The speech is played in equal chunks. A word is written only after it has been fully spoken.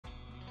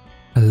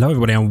Hello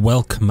everybody and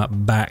welcome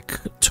back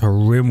to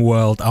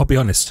Rimworld. I'll be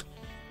honest,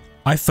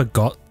 I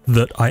forgot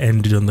that I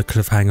ended on the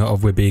cliffhanger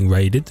of we're being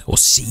raided or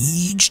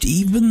sieged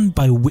even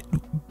by what?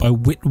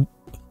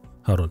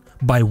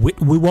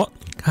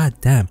 God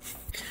damn.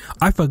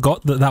 I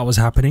forgot that that was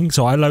happening,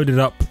 so I loaded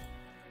up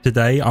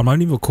today. I'm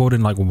only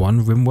recording like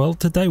one Rimworld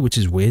today, which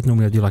is weird.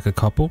 Normally I do like a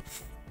couple.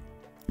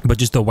 But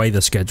just the way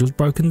the schedule's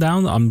broken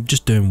down, I'm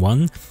just doing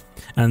one.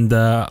 And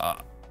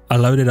I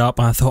loaded up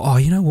and I thought, oh,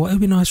 you know what? It'll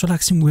be nice,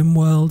 relaxing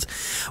Rimworld.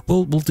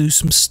 We'll do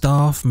some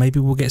stuff.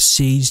 Maybe we'll get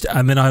sieged.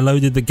 And then I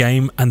loaded the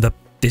game and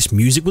this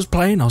music was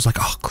playing. I was like,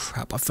 oh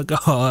crap, I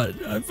forgot.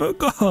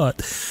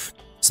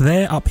 So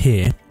they're up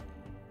here,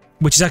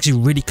 which is actually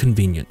really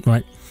convenient,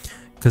 right?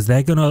 Because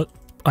they're gonna,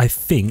 I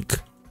think,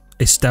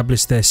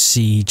 establish their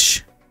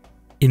siege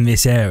in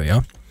this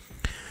area,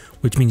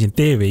 which means in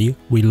theory,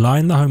 we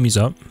line the homies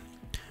up.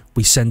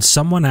 We send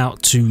someone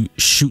out to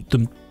shoot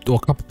them, or a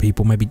couple of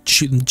people, maybe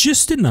shoot them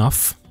just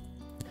enough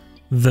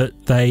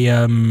that they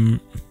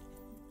actually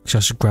I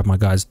should grab my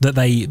guys, that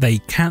they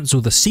cancel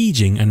the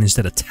sieging and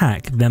instead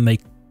attack. Then they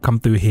come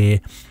through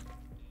here,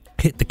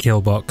 hit the kill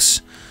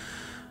box.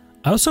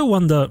 I also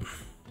wonder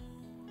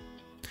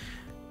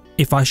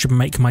if I should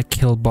make my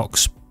kill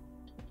box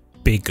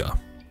bigger.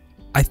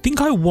 I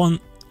think I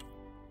want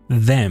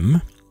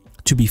them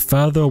to be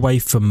further away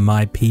from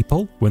my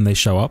people when they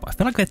show up. I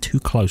feel like they're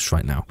too close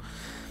right now,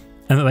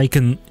 and that they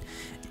can,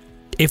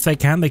 if they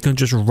can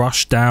just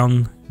rush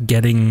down,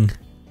 getting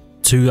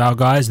to our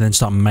guys and then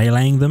start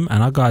meleeing them,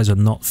 and our guys are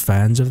not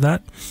fans of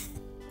that.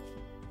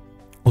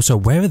 Also,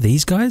 where are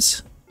these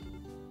guys?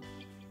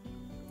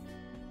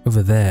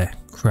 Over there.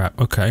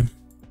 Crap. Okay.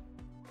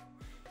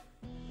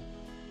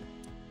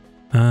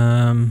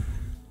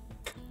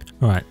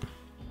 Right.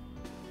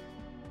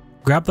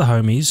 Grab the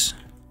homies.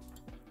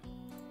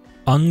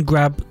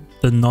 Ungrab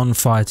the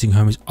non-fighting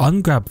homies.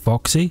 Ungrab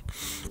Foxy.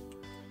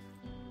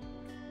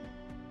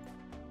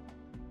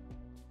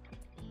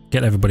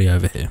 Get everybody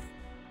over here.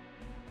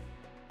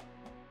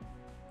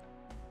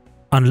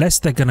 Unless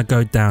they're going to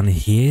go down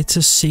here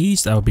to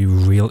siege, that would be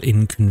real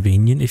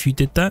inconvenient if you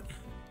did that.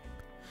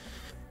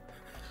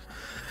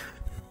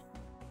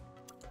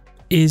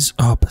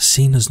 Oh,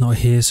 Basina's not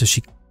here, so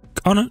she...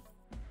 Oh no.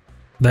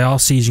 They are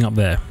sieging up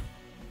there.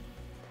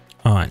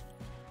 Alright.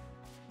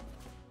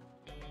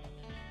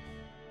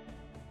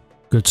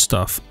 Good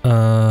stuff.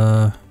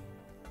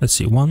 Let's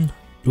see. We've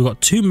got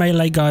 2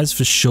 melee guys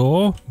for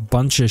sure.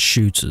 Bunch of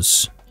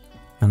shooters.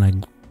 And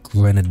a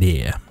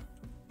grenadier.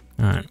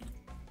 Alright.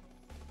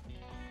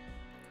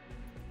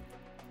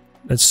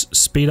 Let's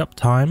speed up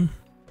time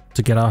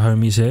to get our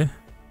homies here.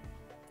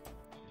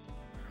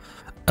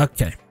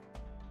 Okay.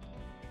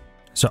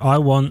 So I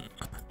want...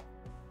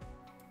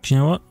 You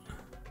know what?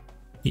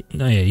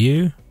 No, yeah,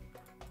 you.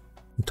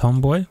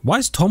 Tomboy. Why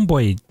is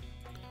Tomboy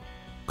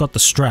got the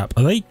strap?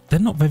 They're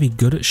not very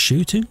good at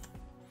shooting?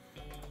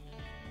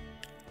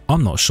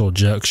 I'm not sure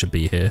Jerk should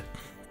be here.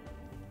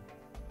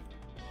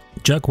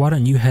 Jerk, why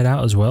don't you head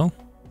out as well?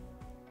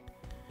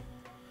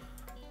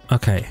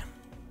 Okay.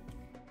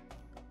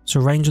 So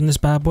range on this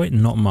bad boy?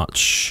 Not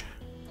much.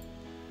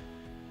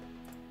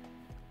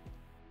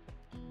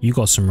 You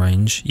got some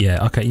range.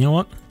 Yeah, okay, you know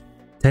what?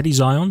 Teddy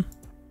Zion,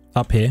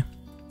 up here.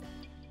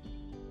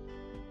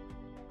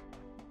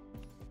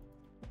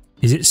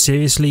 Is it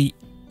seriously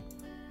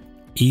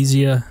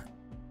easier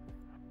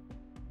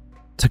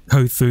to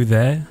go through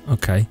there?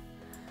 Okay.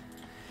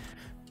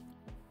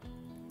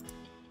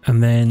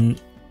 And then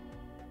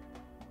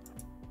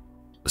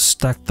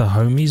stack the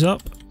homies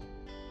up.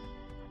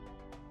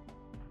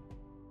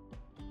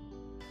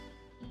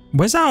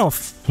 Where's our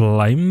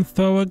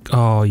flamethrower?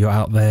 Oh, you're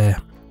out there.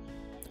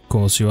 Of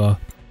course you are.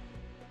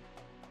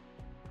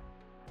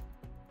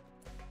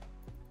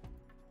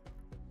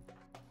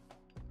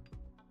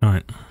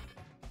 Alright.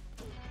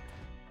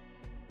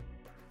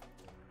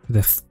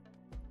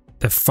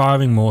 They're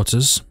firing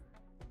mortars.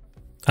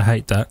 I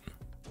hate that.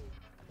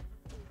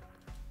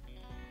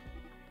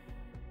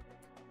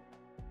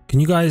 Can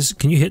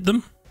you hit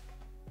them?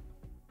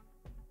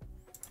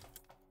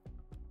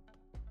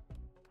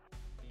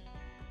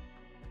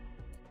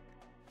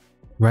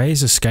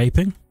 Ray's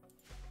escaping.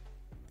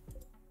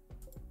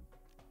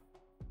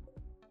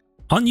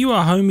 Aren't you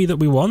our homie that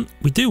we want?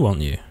 We do want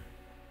you.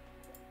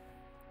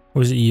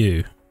 Or is it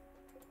you?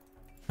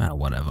 Ah,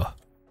 whatever.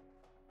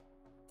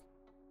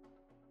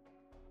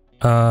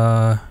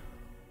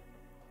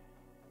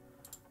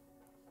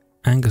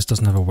 Angus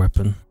doesn't have a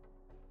weapon.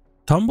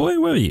 Tomboy,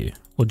 where are you?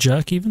 Or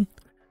Jerk even?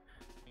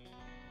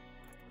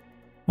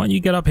 Why don't you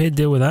get up here and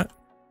deal with that?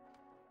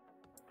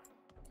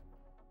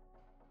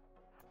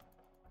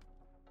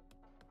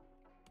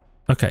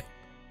 Okay.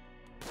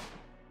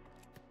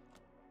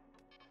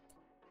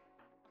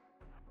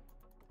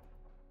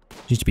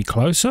 Need to be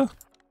closer?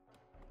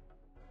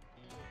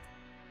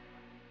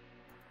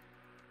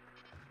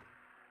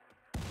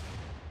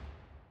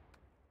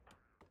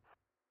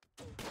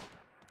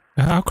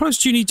 How close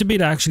do you need to be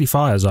to actually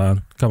fire,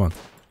 Zion? Come on.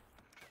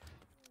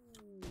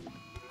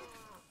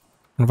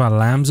 One of our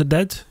lambs are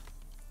dead?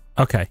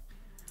 Okay.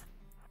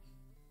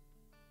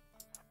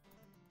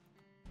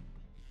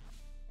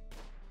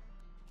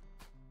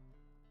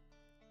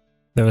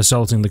 They're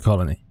assaulting the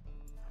colony.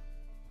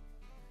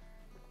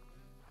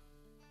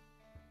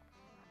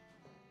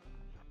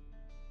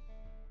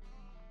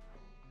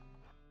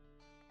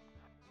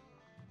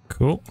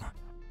 Cool.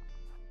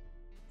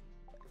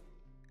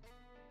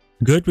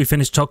 Good, we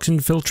finished toxin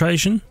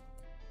filtration.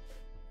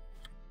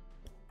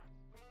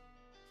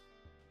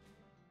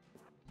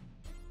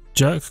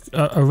 Jerk,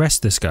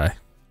 arrest this guy.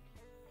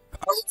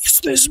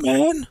 Arrest this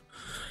man!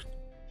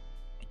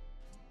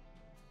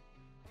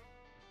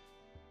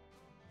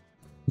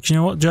 You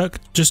know what, Jerk?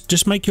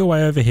 Just make your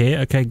way over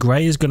here. Okay,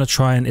 Grey is going to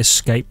try and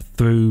escape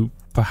through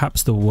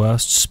perhaps the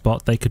worst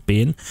spot they could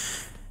be in.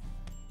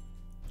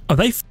 Are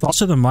they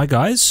faster than my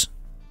guys?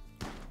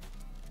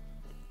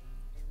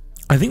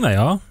 I think they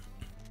are.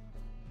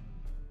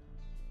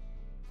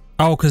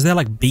 Oh, because they're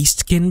like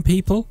beastkin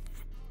people?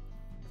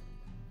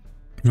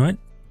 Right?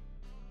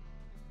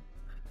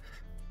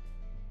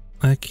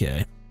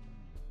 Okay.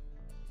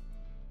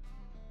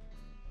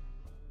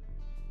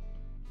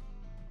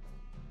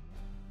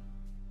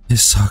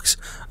 This sucks.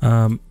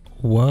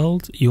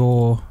 World,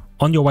 you're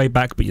on your way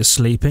back, but you're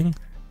sleeping.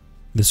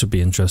 This would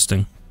be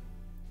interesting.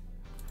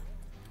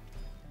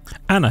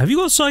 Anna, have you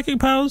got psychic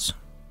powers?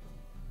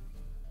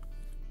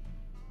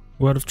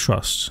 Word of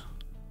trust.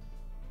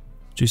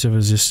 Reduce of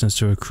resistance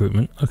to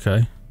recruitment.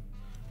 Okay.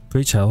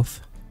 Breach health.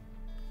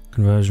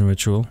 Conversion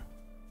ritual.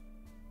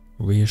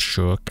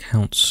 Reassure.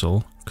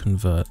 Counsel.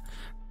 Convert.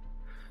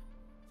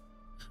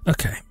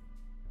 Okay.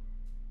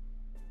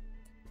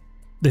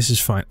 This is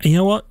fine. And you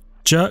know what?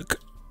 Jerk,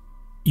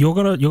 you're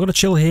gonna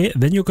chill here,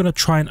 then you're gonna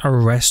try and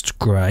arrest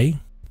Grey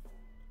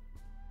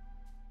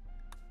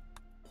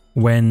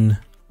when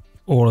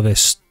all of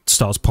this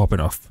starts popping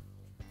off.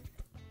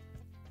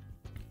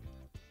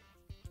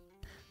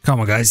 Come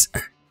on, guys.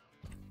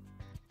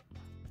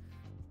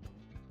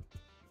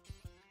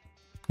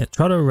 Yeah,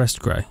 try to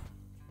arrest Grey.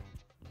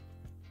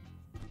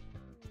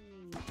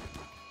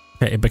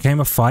 Okay, it became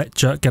a fight.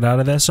 Jerk, get out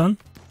of there, son.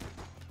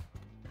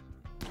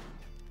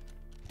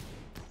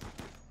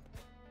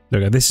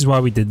 Okay, this is why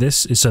we did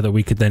this, is so that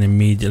we could then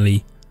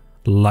immediately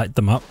light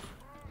them up.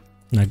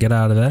 Now get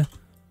out of there.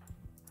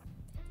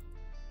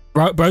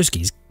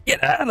 Broskies,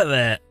 get out of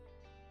there!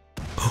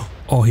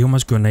 Oh, he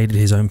almost grenaded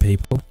his own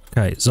people.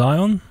 Okay,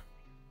 Zion.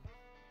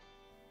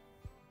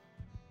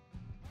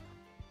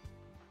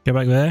 Get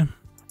back there.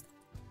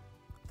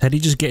 Teddy,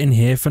 just get in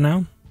here for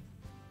now.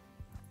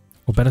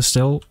 Or better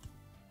still,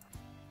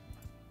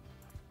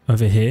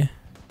 over here.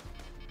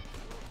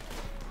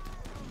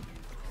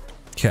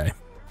 Okay.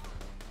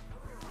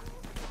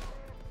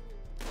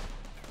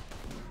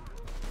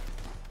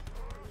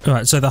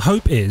 Alright, so the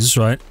hope is,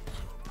 right,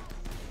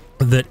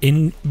 that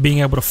in being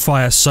able to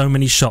fire so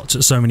many shots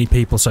at so many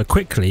people so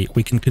quickly,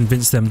 we can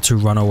convince them to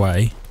run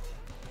away.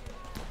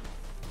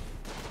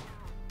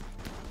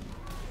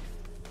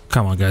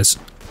 Come on, guys.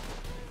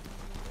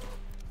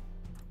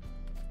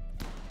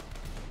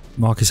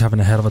 Mark is having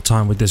a hell of a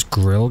time with this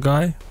grill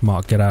guy.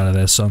 Mark, get out of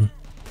there, son.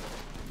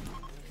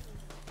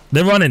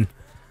 They're running!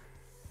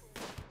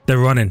 They're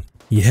running.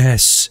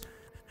 Yes!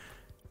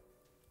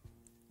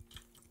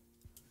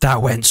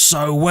 That went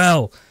so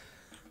well!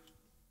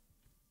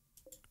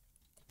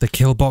 The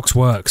kill box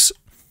works.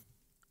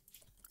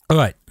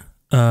 Alright.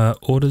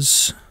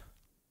 Orders.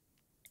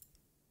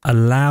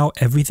 Allow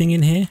everything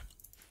in here.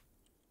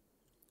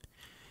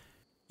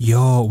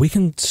 Yo, we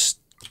can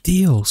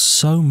steal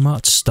so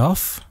much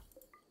stuff.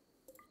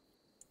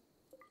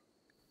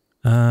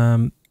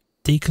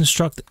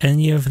 Deconstruct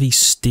any of these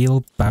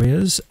steel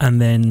barriers, and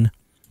then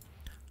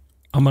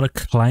I'm gonna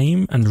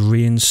claim and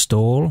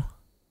reinstall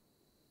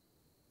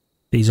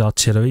these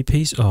artillery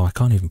pieces. Oh, I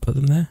can't even put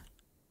them there.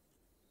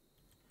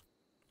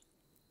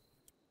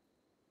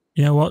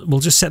 You know what? We'll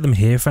just set them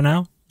here for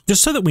now.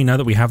 Just so that we know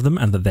that we have them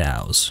and that they're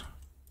ours.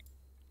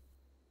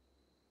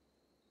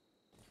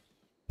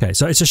 Okay,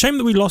 so it's a shame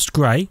that we lost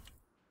Grey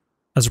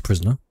as a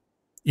prisoner.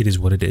 It is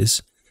what it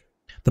is.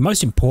 The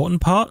most important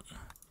part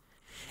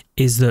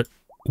is that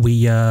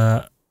we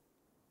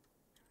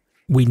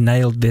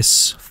nailed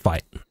this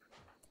fight.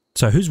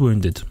 So who's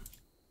wounded?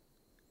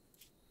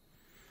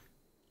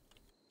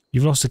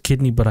 You've lost a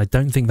kidney, but I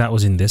don't think that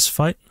was in this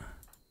fight.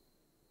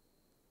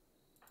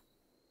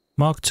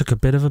 Mark took a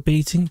bit of a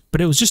beating, but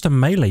it was just a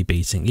melee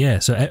beating. Yeah,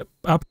 so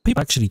are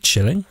people actually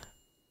chilling?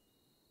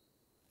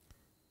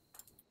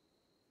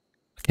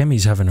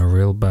 Kemi's having a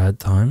real bad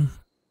time.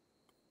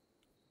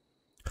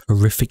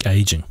 Horrific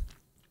aging.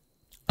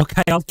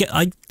 Okay, how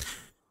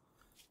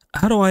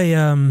do I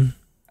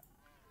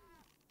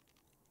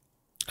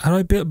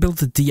build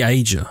the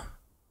de-ager?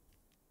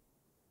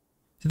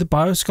 Is it the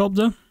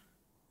biosculptor?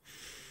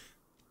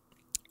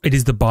 It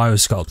is the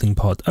biosculpting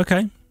pod.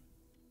 Okay.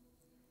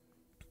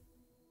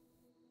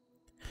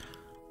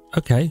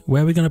 Okay,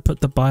 where are we going to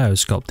put the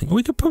biosculpting?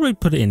 We could probably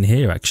put it in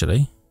here,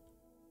 actually.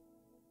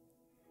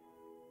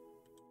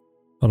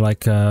 Or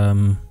like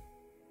that,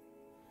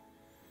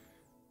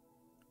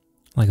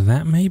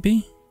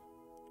 maybe?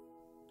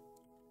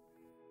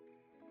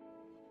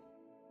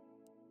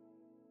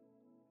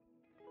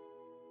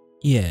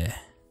 Yeah.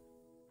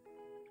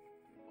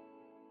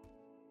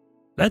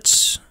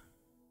 let's...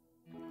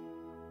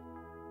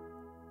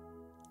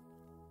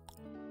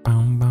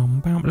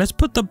 Let's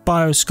put the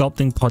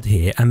biosculpting pod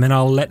here, and then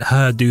I'll let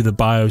her do the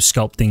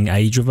biosculpting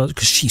age reverse,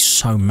 because she's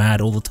so mad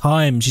all the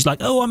time. She's like,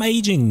 oh, I'm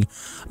aging.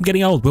 I'm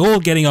getting old. We're all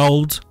getting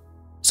old,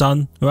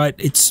 son, right?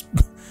 It's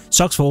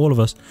sucks for all of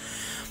us.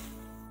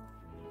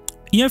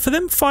 You know, for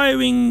them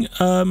firing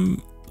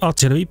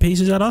artillery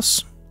pieces at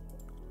us,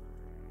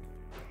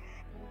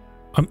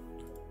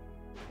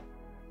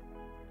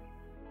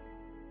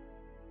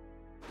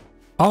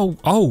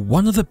 Oh,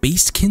 one of the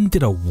beastkin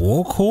did a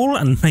war call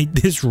and made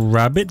this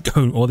rabbit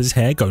go, or this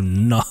hare go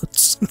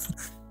nuts.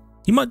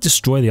 He might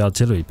destroy the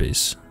artillery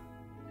piece.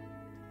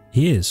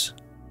 He is.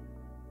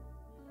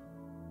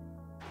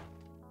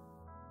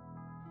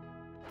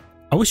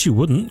 I wish you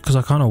wouldn't, because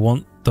I kind of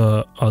want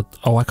the...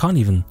 oh, I can't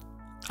even...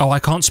 Oh, I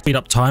can't speed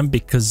up time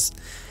because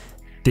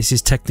this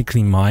is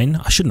technically mine.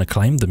 I shouldn't have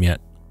claimed them yet.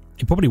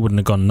 He probably wouldn't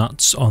have gone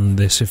nuts on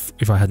this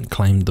if I hadn't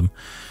claimed them.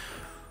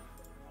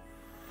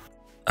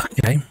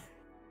 Okay.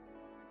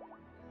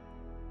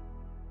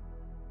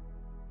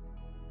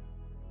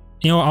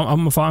 You know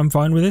what, I'm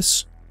fine with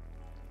this.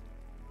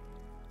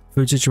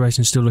 Food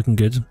situation still looking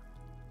good.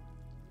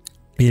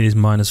 It is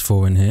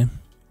 -4 in here.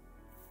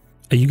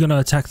 Are you going to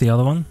attack the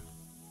other one?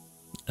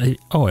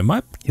 Oh, it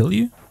might kill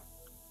you.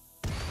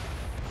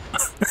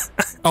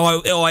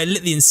 oh, I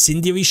lit the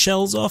incendiary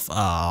shells off?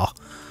 Ah. Oh.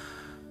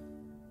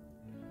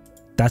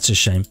 That's a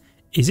shame.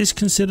 Is this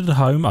considered a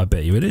home? I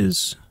bet you it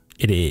is.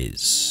 It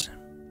is.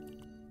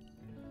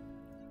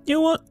 You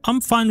know what? I'm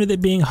fine with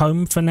it being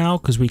home for now,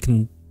 because we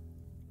can...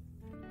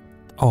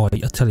 Oh,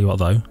 I'll tell you what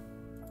though.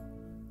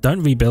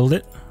 Don't rebuild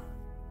it.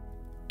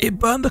 It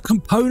burned the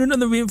component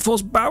and the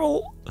reinforced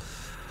barrel.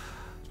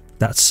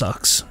 That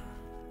sucks.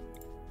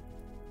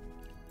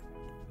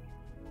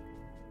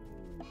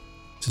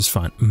 This is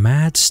fine.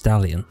 Mad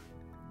Stallion.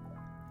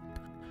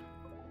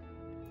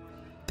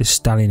 This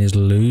stallion is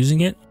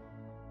losing it.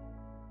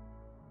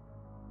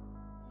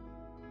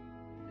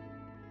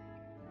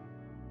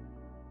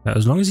 Now,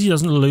 as long as he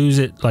doesn't lose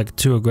it like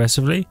too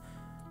aggressively.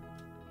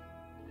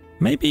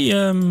 Maybe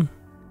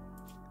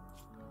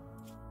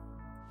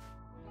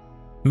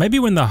maybe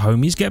when the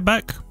homies get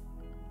back,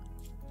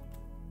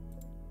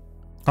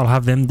 I'll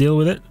have them deal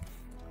with it.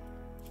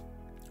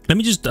 Let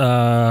me just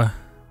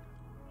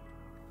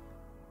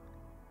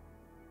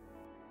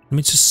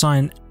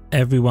assign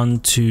everyone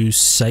to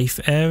safe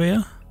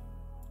area.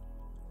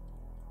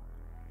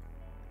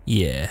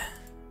 Yeah.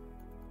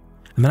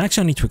 And then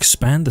actually I need to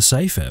expand the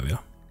safe area.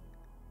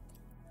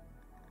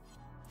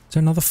 Is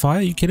there another fire?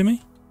 Are you kidding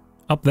me?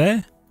 Up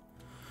there?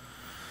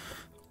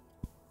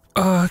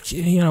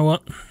 You know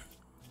what?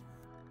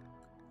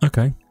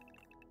 Okay.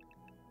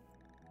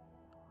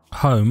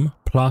 Home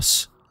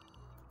plus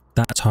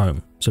that's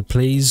home. So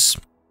please...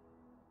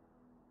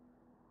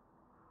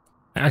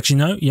 Actually,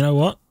 no. You know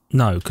what?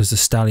 No, because the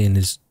stallion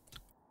is...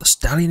 The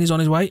stallion is on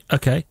his way?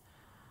 Okay.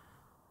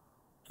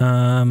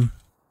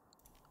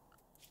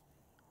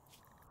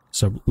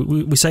 So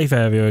we safe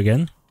area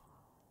again.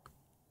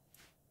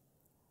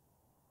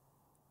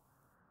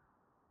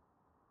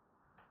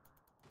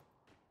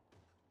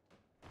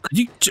 Could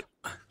you...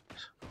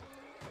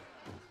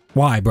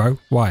 Why, bro?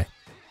 Why?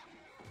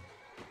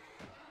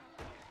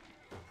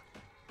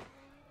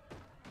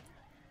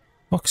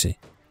 Foxy.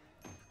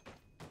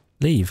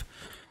 Leave.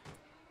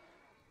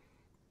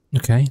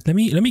 Okay, let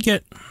me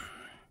get...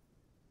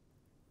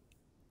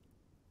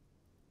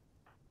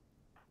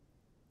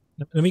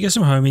 Let me get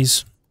some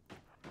homies.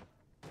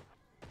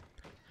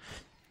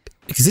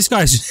 Because this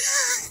guy's...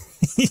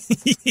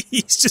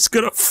 he's just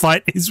gonna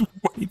fight his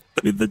way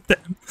through the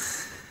dam.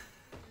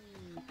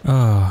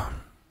 Oh.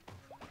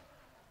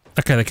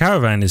 Okay, the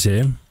caravan is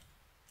here.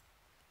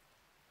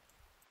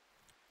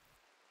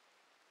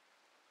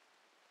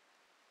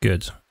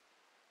 Good.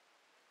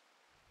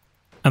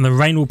 And the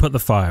rain will put the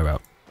fire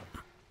out.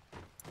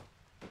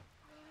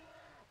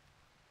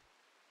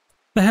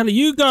 The hell are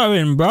you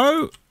going,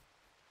 bro?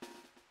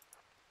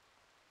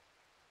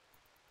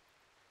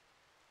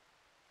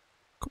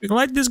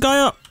 Light this guy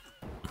up.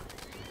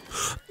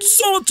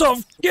 Sort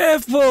of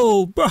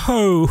careful,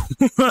 bro.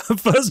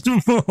 First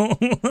of all,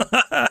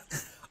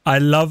 I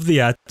love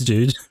the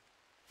attitude,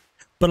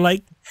 but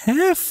like,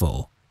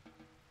 careful.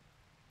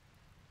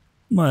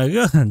 My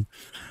God.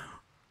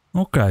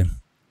 Okay.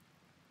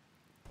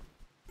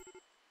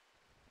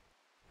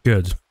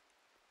 Good.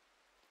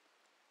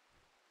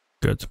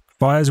 Good.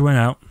 Fires went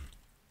out.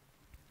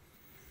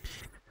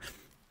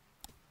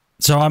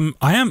 So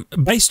I am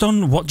based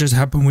on what just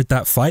happened with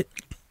that fight.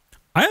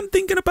 I am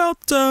thinking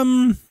about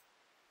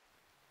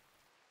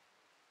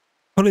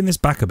pulling this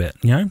back a bit,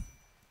 you know?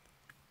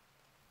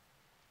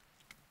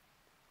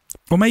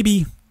 Or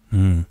maybe,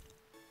 you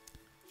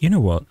know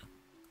what?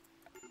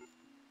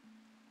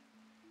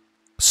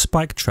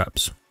 Spike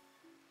traps.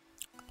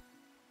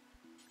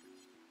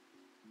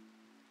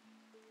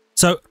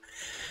 So,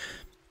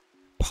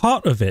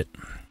 part of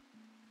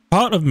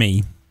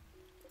me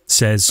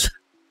says,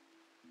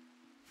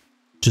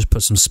 just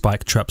put some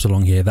spike traps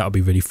along here. That would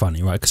be really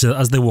funny, right? Because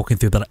as they're walking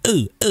through, they're like,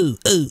 ooh, ooh,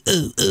 ooh,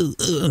 ooh, ooh,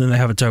 ooh, and then they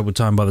have a terrible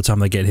time by the time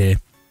they get here.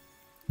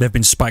 They've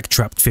been spike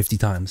trapped 50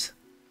 times.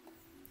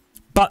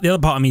 But the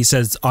other part of me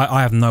says,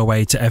 I have no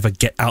way to ever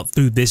get out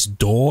through this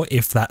door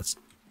if that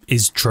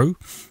is true.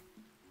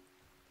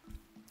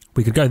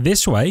 We could go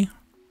this way.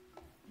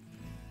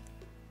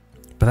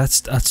 But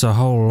that's a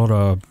whole lot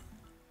of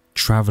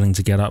traveling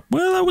to get up.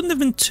 Well, that wouldn't have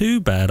been too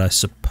bad, I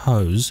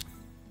suppose.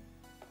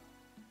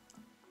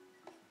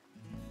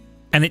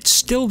 And it's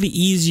still the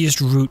easiest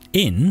route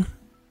in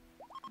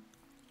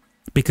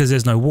because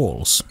there's no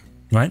walls,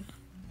 right?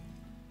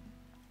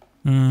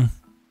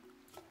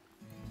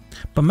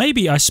 But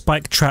maybe I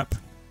spike trap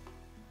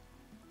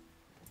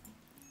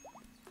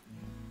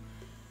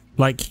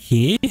like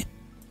here.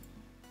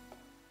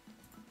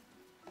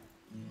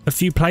 A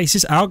few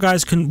places. Our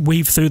guys can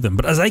weave through them,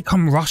 but as they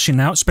come rushing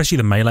out, especially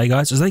the melee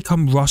guys, as they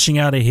come rushing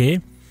out of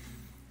here,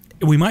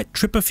 we might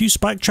trip a few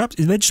spike traps.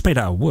 They're just made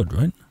out of wood,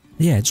 right?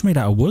 Yeah, just made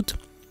out of wood.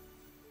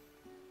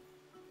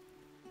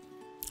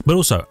 But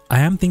also,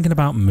 I am thinking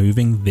about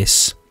moving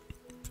this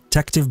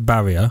protective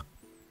barrier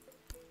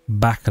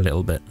back a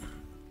little bit.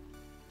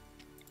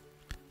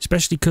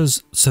 Especially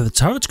because, so the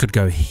turrets could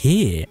go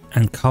here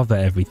and cover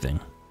everything.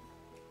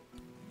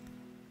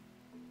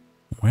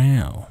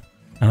 Wow.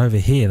 And over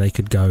here, they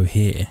could go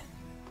here.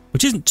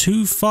 Which isn't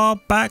too far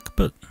back,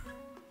 but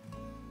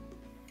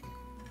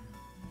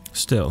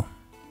still.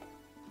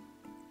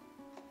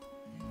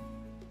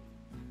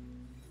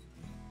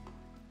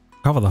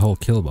 Cover the whole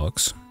kill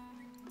box.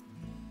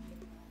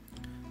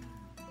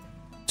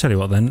 Tell you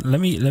what then,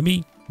 let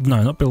me,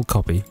 no, not build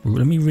copy.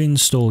 Let me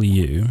reinstall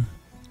you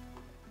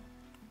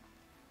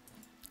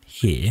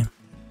here.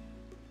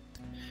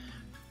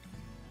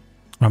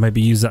 I'll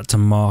maybe use that to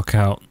mark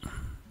out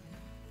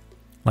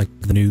like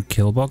the new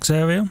kill box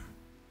area.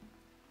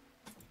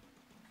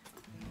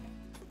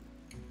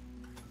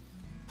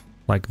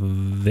 Like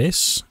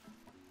this.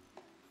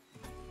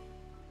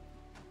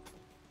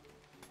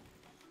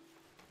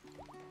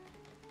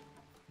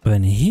 But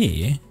then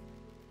here,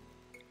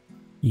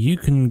 you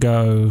can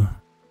go,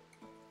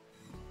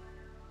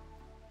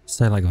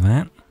 say like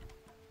that.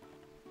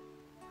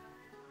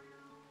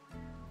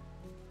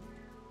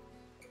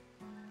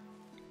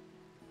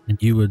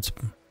 And you would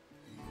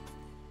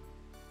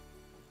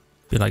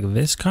be like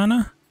this, kind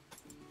of.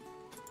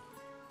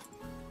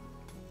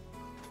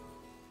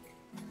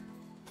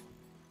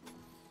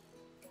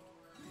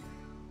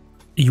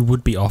 You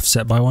would be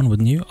offset by one,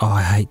 wouldn't you? Oh,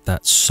 I hate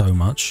that so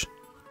much.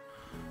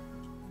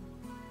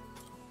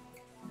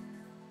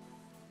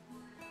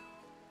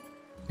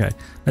 Okay,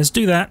 let's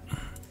do that.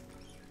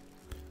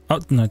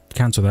 Oh, no,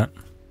 cancel that.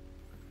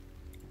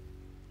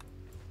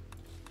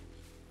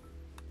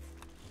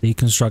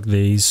 Deconstruct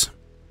these.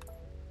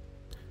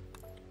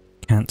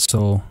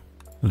 Cancel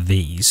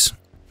these.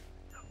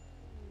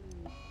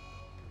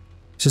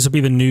 So this will be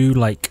the new,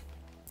 like,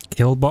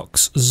 kill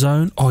box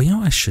zone. Oh, you know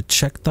what I should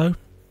check, though?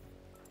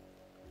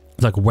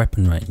 Like,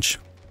 weapon range.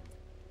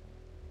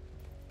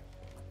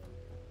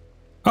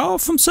 Oh,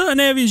 from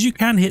certain areas you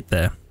can hit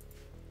there.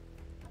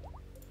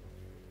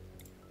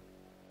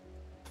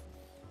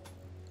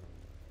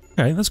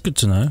 Okay, that's good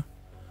to know.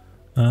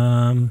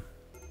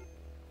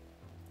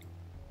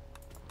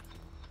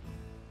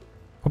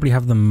 Probably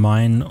have them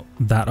mine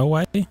that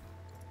away.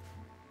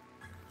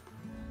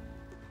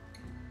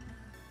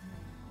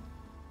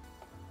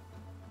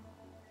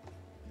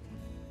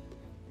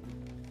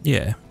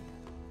 Yeah.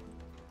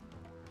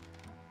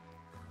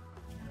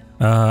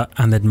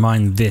 And they'd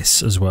mine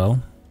this as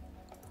well.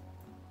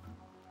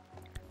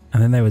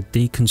 And then they would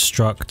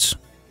deconstruct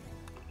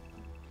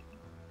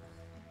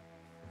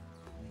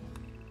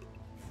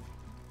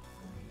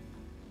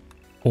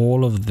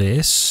all of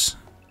this.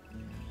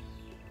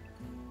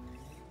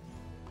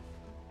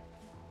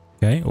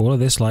 Okay, all of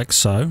this like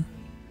so.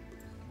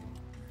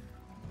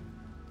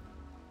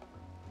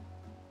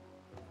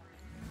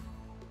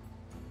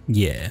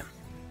 Yeah.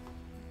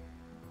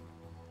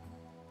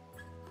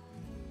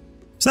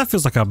 So that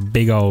feels like a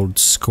big old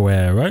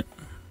square, right?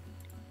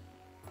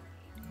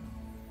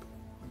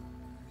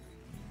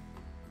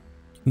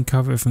 You can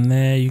cover it from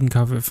there, you can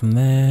cover it from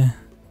there.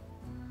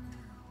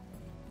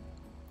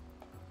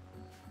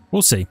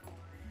 We'll see.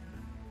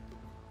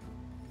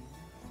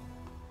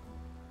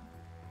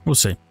 We'll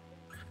see.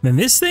 Then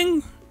this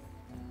thing,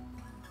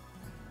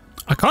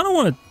 I kind of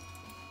want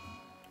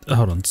to.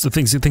 Hold on. So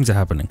things are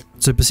happening.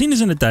 So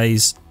Basina's in a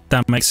daze.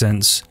 That makes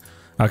sense.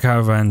 Our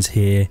caravan's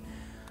here.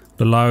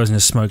 The Lyra's in a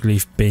smoke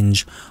leaf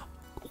binge.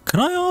 Can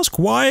I ask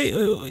why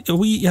are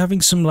we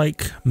having some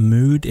like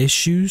mood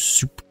issues?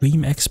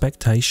 Supreme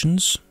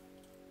expectations.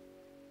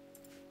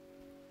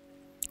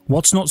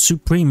 What's not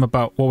supreme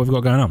about what we've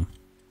got going on?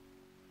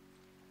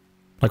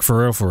 Like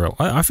for real, for real.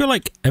 I feel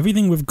like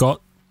everything we've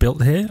got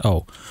built here.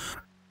 Oh.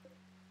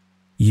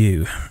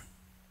 You.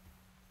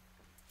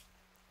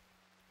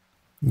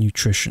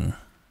 Nutrition.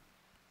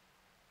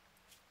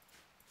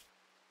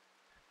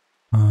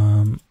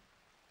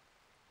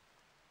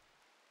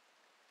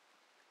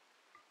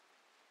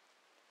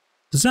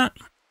 Does that...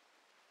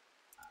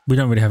 We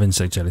don't really have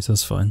insect jellies,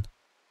 that's fine.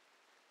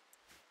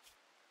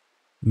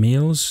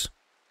 Meals.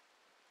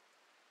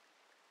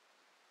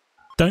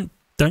 Don't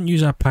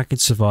use our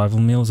packaged survival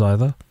meals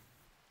either.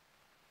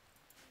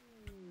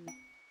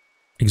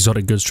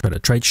 Exotic goods trader.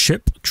 Trade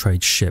ship.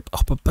 Trade ship.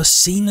 Oh, but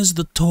Basina's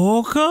the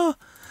talker?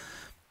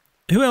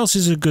 Who else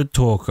is a good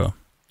talker?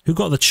 Who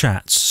got the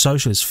chats?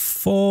 Social is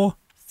 4,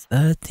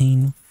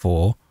 13,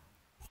 4,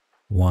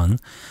 1,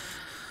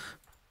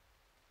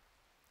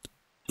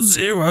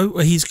 0.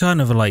 He's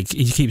kind of like,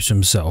 he keeps to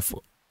himself.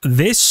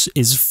 This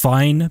is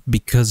fine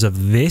because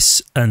of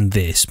this and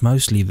this.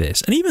 Mostly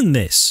this. And even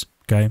this.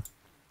 Okay.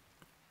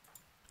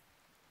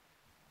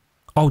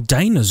 Oh,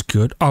 Dana's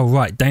good. Oh,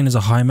 right. Dana's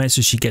a high mate,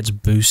 so she gets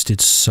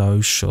boosted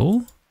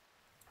social.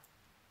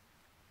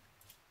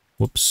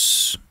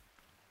 Whoops.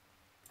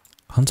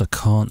 Hunter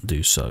can't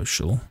do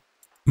social.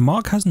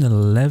 Mark has an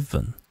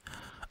 11.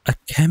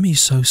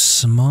 Akemi's so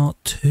smart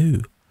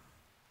too.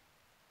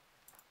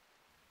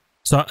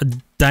 So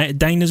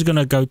Dana's going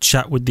to go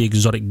chat with the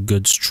exotic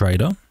goods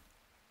trader.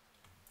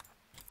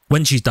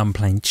 When she's done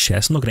playing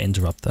chess. I'm not going to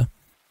interrupt her.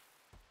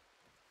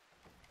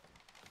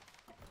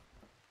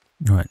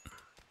 Right.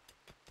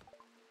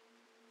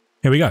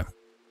 Here we go.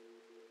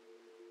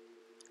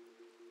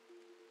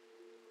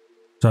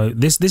 So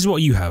this is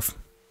what you have.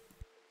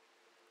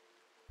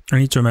 I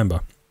need to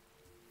remember.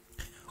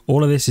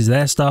 All of this is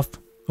their stuff.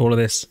 All of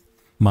this,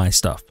 my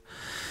stuff.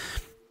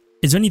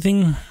 Is there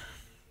anything...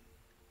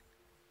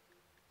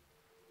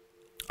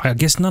 I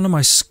guess none of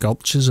my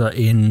sculptures are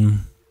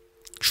in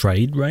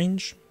trade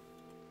range.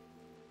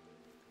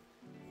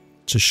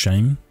 It's a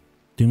shame.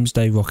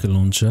 Doomsday rocket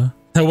launcher.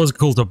 That was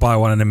cool to buy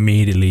one and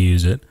immediately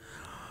use it.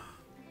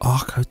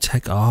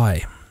 Archotech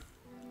Eye.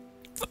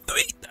 For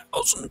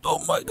 3,000.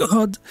 Oh my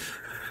god.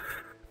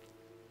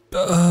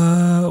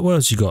 What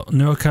else you got?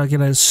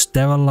 Neurocalculator,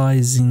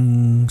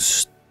 sterilizing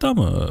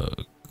stomach.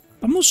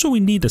 I'm not sure we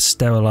need a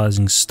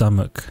sterilizing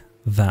stomach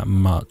that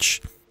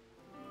much.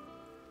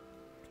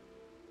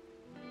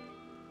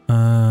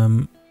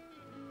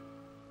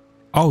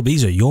 Oh,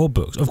 these are your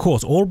books. Of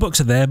course, all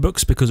books are their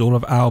books because all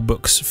of our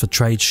books for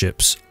trade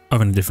ships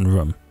are in a different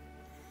room.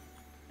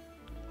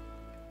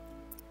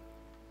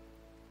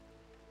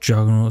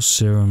 Juggernaut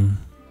serum.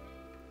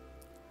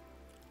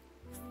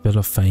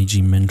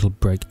 Philophagy, mental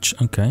break.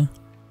 Okay.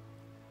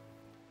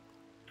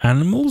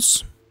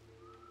 Animals.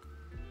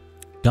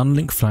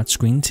 Gunlink flat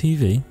screen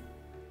TV.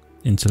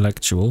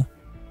 Intellectual.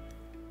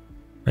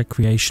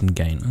 Recreation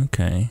gain.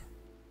 Okay.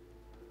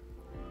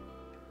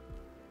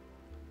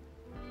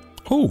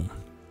 Oh.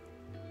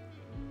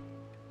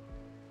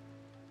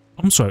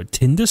 I'm sorry.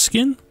 Tinder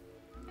skin?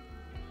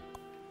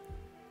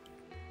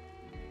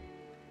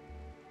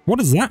 What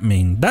does that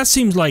mean? That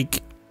seems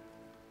like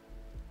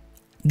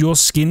your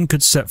skin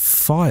could set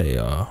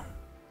fire.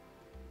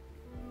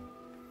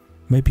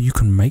 Maybe you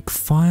can make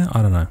fire?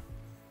 I don't know.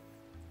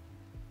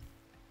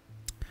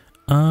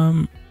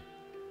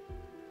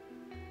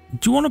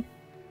 Do you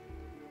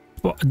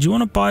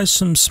want to buy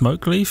some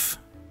smoke leaf?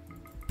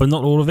 But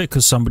not all of it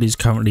because somebody's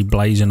currently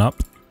blazing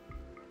up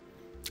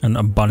and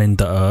I'm bunning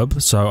the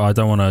herb, so I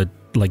don't want to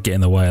like get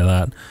in the way of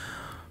that.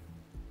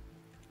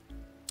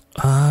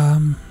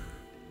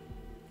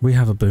 We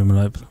have a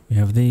boomalope. We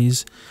have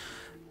these.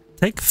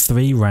 Take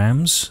 3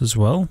 rams as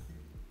well.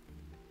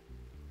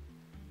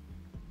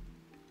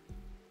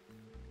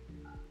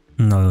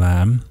 And a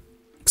lamb.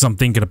 Because I'm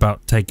thinking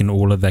about taking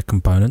all of their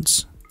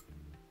components.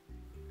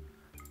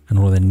 And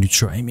all of their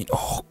nutriamine.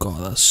 Oh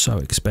god, that's so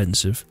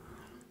expensive.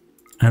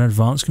 And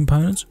advanced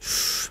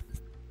components.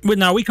 But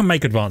no, we can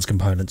make advanced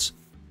components.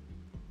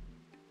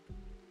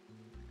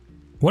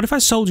 What if I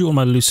sold you all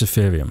my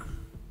luciferium?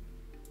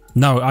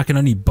 No, I can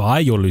only buy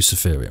your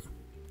luciferium.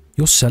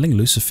 You're selling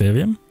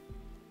luciferium?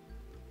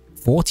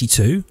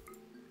 42?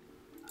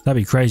 That'd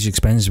be crazy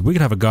expensive. We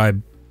could have a guy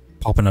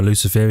popping a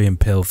luciferium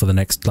pill for the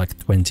next like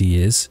 20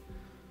 years.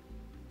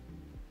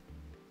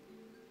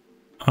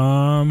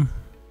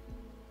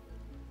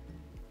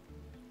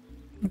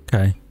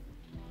 Okay.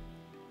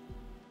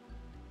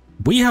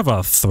 We have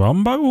a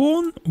thrombo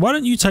horn? Why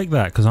don't you take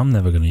that? Because I'm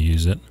never going to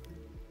use it.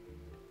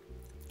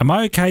 Am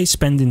I okay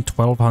spending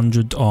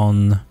 1,200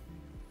 on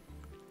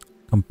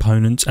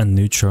components and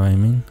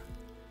nutriamine?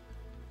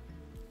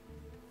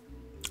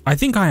 I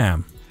think I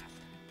am.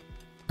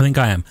 I think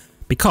I am.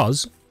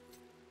 Because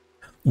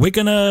I'm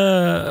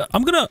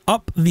gonna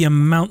up the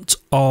amount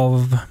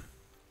of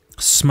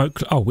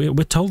smoke. Oh, we're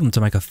told them to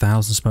make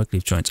 1,000 smoke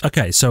leaf joints.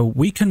 Okay, so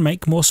we can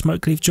make more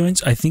smoke leaf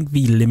joints. I think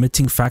the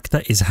limiting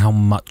factor is how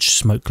much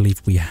smoke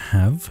leaf we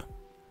have.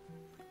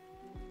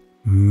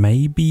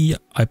 Maybe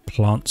I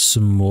plant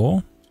some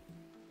more.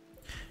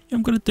 You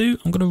know what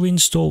I'm gonna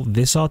reinstall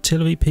this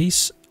artillery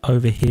piece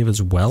over here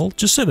as well,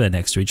 just so they're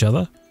next to each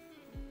other.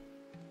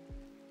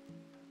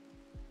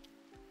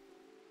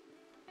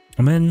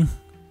 And then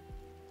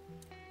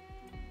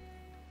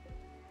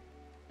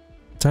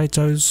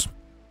potatoes,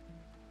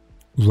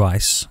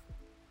 rice.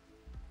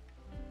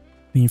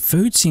 I mean,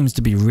 food seems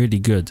to be really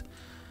good.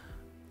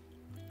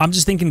 I'm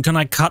just thinking, can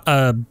I cut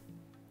a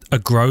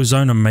grow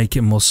zone and make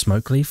it more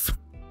smoke leaf?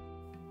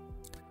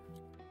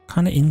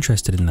 kind of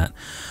interested in that.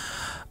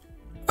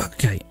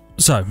 Okay,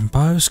 so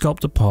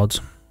biosculptor pod.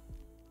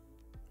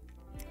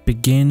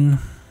 Begin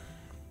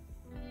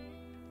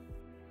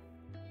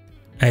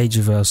age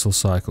reversal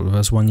cycle.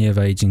 Reverse 1 year of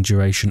aging,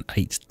 duration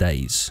 8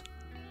 days.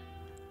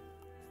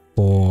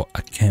 For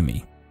a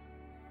chemi.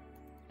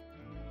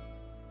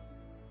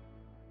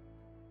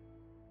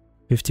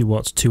 50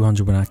 watts,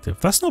 200 when active.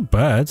 That's not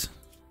bad.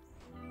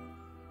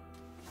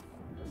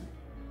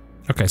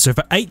 Okay, so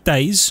for 8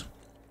 days,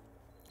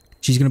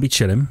 she's going to be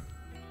chilling.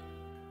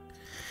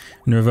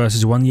 And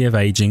reverses 1 year of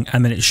aging,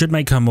 and then it should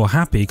make her more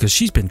happy because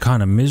she's been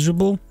kind of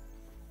miserable.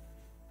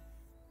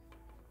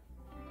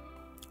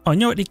 Oh, you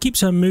know what? It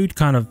keeps her mood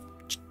kind of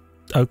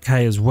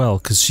okay as well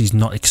because she's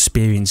not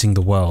experiencing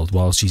the world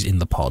while she's in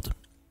the pod.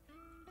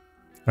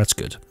 That's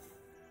good.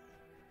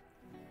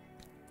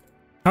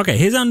 Okay,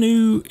 here's our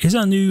new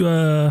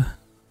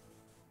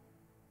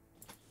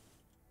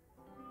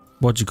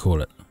what do you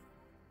call it?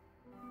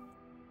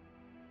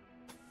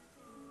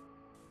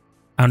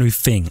 Our new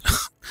thing.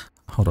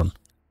 Hold on.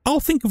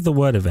 I'll think of the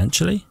word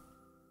eventually.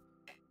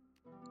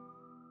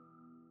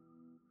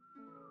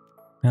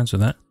 Answer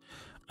that.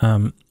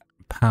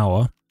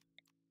 Power.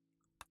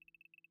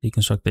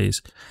 Deconstruct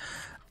these.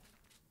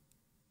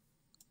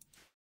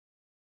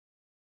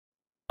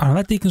 Oh,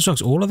 that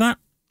deconstructs all of that?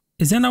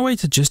 Is there no way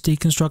to just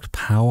deconstruct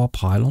power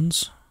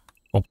pylons?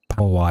 Or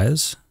power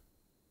wires?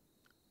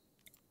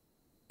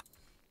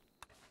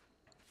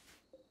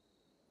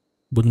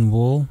 Wooden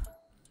wall?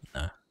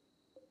 No.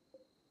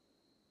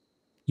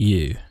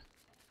 You.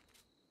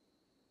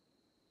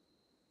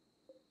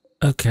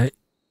 Okay.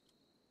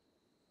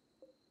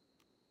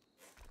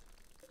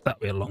 That'll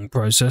be a long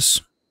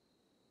process.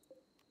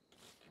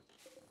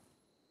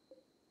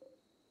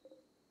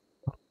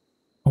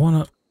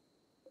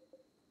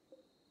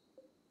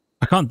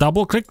 I can't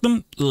double click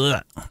them?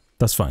 Ugh.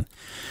 That's fine.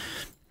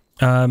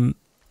 So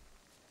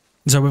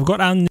we've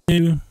got our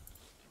new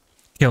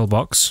kill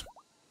box.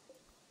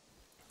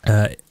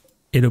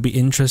 It'll be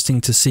interesting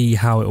to see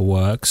how it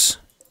works.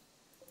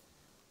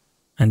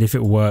 And if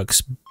it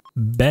works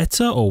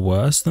better or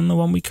worse than the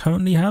one we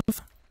currently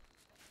have.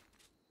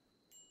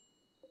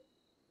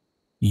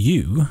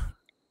 You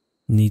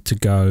need to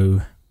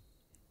go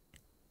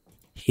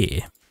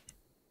here.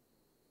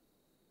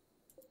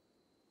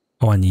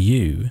 Oh, and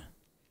you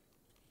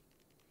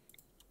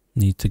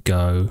need to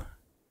go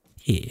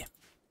here.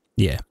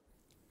 Yeah.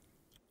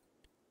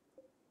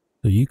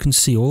 So you can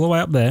see all the way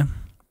up there.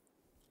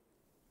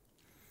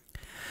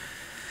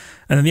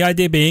 And then the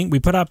idea being, we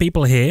put our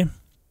people here.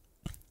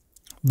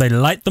 They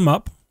light them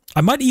up. I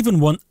might even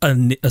want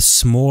a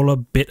smaller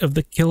bit of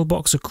the kill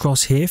box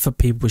across here for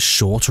people with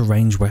shorter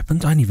range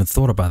weapons. I hadn't even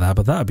thought about that,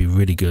 but that would be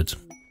really good.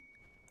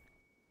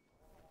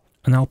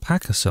 An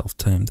alpaca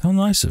self-tamed. How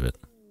nice of it.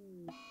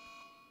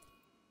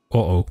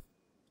 Uh-oh.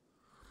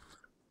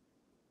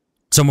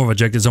 Someone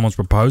rejected someone's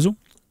proposal.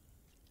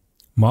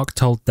 Mark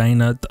told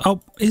Dana... Oh,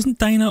 isn't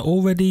Dana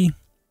already...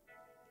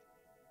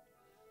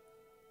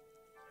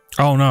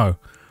 Oh, no.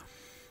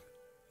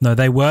 No,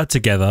 they were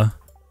together.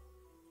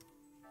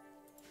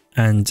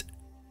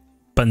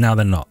 But now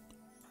they're not.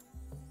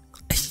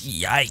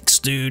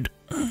 Yikes, dude.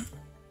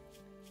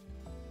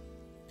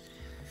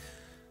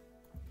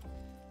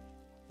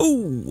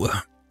 Ooh.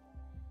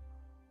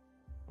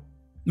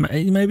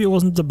 Maybe it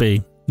wasn't to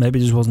be. Maybe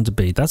it just wasn't to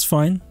be. That's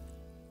fine.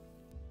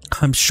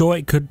 I'm sure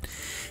it could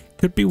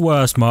be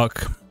worse,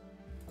 Mark.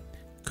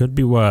 Could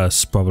be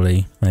worse,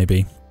 probably.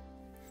 Maybe.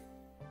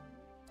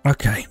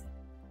 Okay.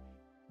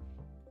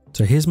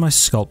 So here's my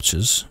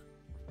sculptures.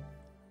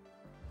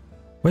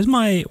 Where's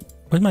my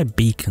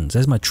beacons?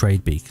 There's my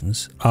trade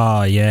beacons.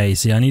 Ah, yeah, you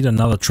see, I need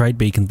another trade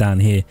beacon down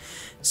here,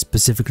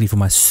 specifically for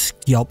my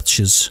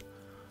sculptures.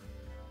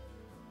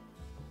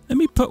 Let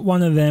me put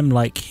one of them,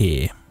 like,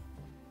 here.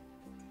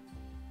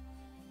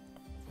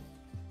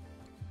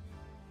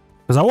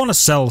 Because I want to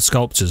sell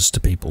sculptures to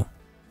people.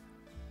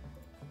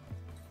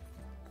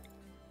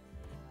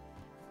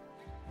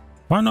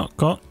 Why not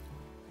got...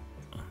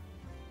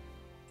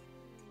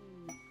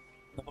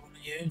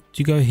 Do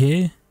you go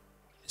here?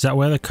 Is that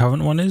where the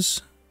current one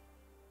is?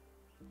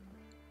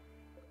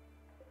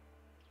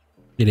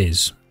 It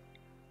is.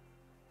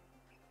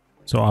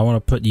 So I want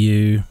to put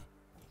you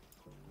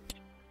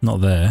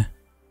not there,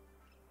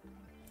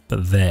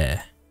 but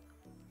there.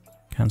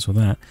 Cancel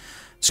that.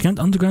 Scanned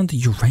underground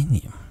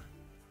uranium.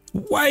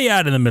 Way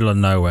out in the middle of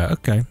nowhere.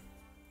 Okay.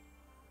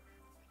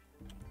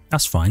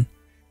 That's fine.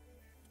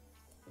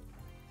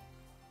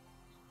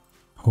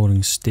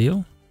 Hoarding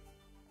steel.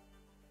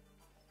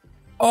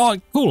 Oh,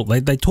 cool.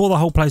 They tore the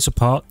whole place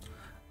apart.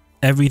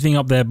 Everything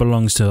up there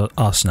belongs to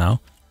us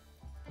now.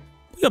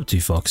 What are you up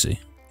to, Foxy?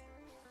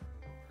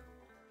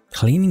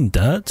 Cleaning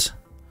dirt?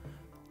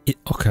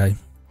 Okay.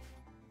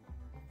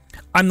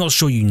 I'm not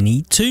sure you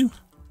need to.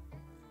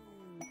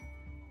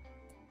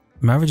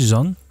 Marriage is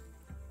on.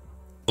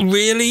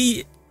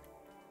 Really?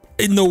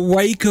 In the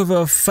wake of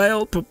a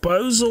failed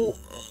proposal?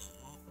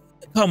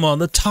 Come on,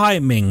 the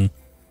timing.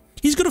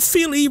 He's gonna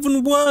feel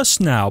even worse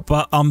now,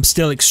 but I'm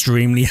still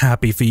extremely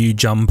happy for you,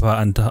 Jumper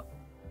and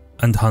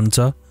and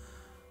hunter.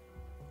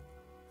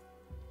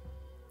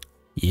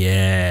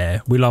 Yeah,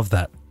 we love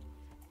that.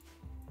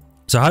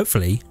 So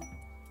hopefully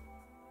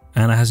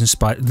Anna has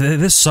inspired...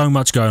 There's so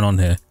much going on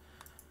here.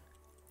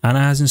 Anna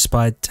has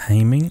inspired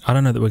taming. I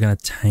don't know that we're going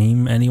to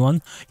tame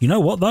anyone. You know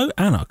what though?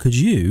 Anna, could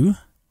you...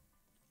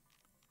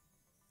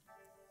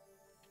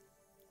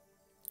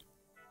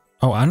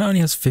 Oh, Anna only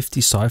has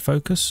 50 psi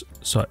focus.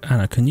 So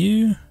Anna, can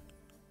you...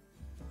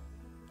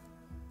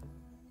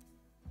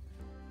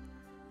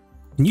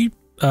 Can you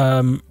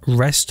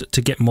rest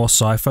to get more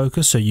psi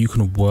focus so you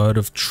can word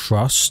of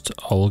trust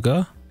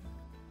Olga?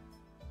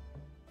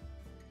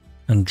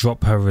 And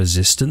drop her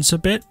resistance a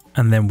bit,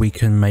 and then we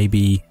can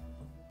maybe...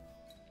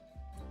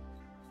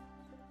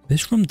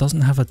 This room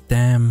doesn't have a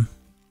damn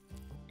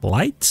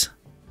light?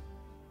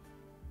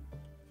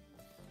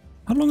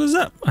 How long is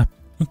that?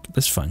 Okay,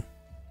 that's fine.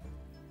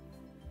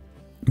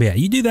 But yeah,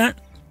 you do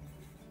that.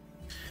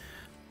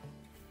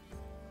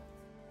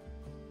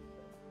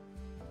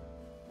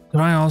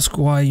 Can I ask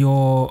why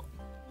you're...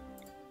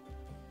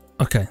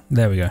 Okay,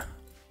 there we go. I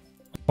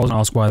wasn't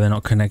asked why they're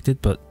not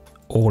connected, but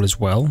all is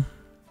well.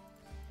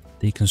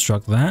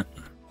 Deconstruct that.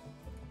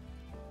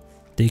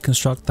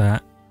 Deconstruct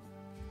that.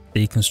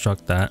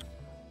 Deconstruct that.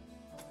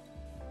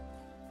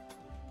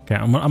 Okay,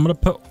 I'm gonna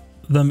put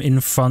them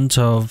in front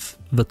of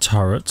the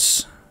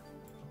turrets.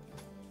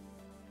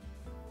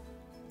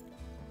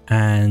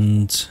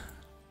 And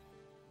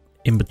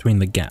in between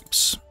the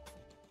gaps.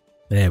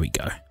 There we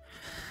go.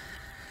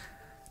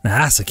 Now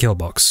that's a kill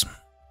box.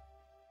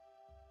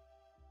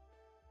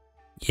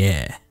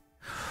 Yeah.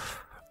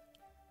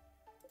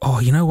 Oh,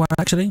 you know what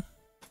actually?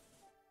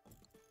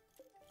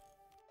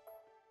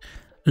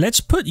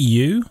 Let's put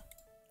you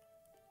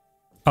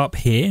up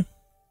here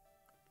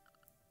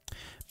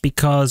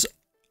because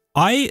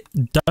I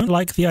don't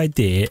like the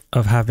idea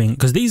of having,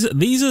 because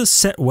these are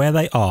set where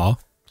they are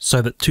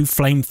so that two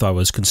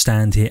flamethrowers can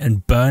stand here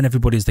and burn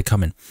everybody as they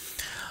come in.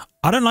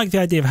 I don't like the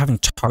idea of having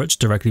turrets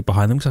directly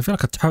behind them because I feel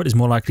like a turret is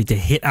more likely to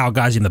hit our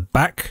guys in the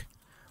back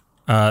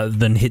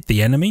than hit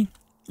the enemy.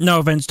 No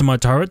offense to my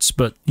turrets,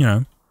 but you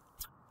know,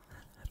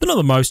 they're not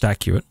the most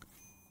accurate.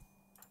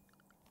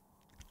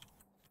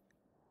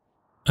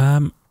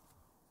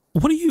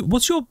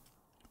 What's your,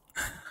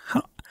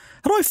 how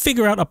do I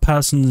figure out a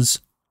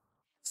person's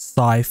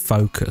psi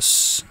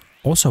focus?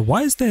 Also,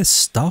 why is there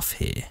stuff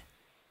here?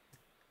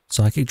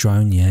 Psychic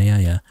drone,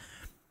 yeah.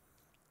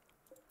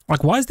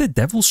 Like, why is there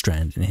devil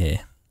strand in here?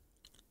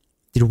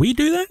 Did we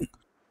do that?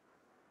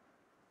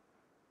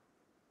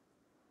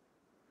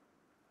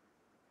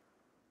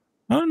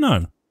 I don't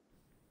know.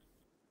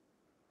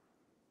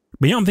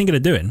 But you know what I'm thinking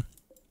of doing?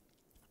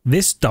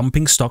 This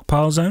dumping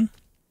stockpile zone?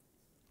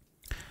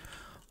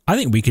 I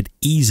think we could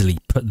easily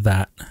put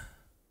that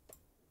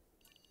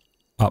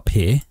up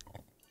here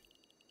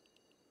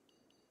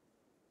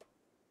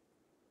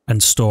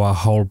and store a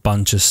whole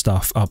bunch of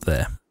stuff up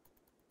there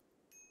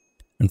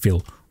and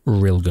feel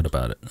real good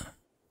about it.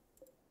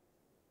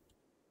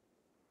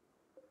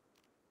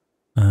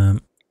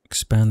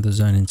 Expand the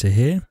zone into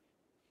here.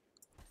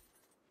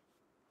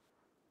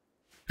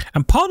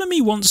 And part of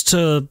me wants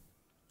to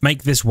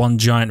make this one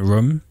giant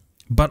room,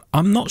 but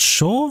I'm not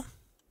sure.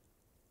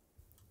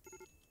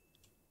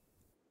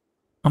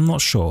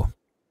 I'll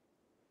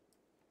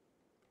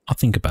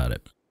think about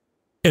it.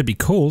 It'd be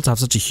cool to have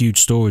such a huge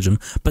storage room,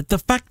 but the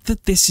fact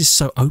that this is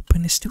so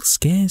open, it still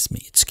scares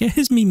me. It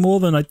scares me more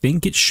than I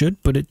think it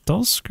should, but it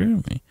does scare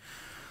me.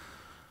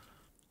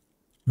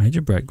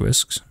 Major break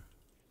risks.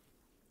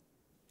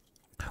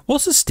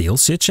 What's the steel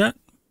sit at,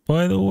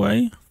 by the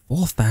way?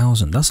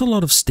 4,000. That's a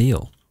lot of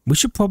steel. We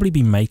should probably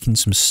be making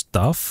some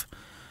stuff.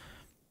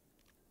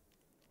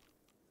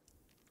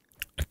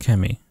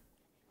 Akemi.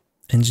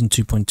 Engine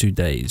 2.2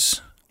 days.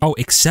 Oh,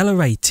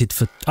 accelerated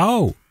for...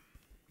 Oh!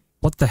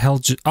 What the hell?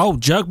 Oh,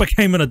 Jerk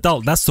became an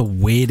adult. That's the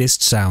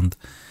weirdest sound.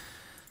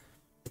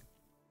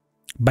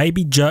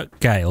 Baby Jerk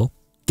Geller,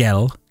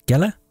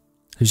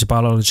 who's a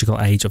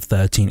biological age of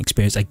 13,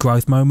 experienced a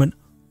growth moment.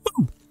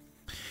 Woo!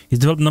 He's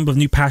developed a number of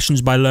new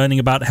passions by learning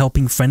about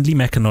helping friendly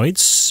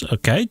mechanoids.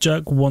 Okay,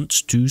 Jerk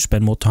wants to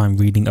spend more time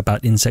reading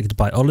about insect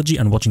biology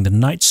and watching the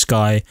night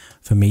sky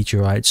for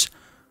meteorites.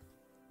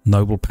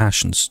 Noble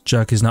passions.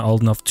 Jerk is now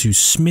old enough to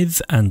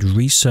smith and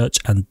research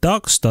and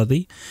dark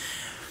study.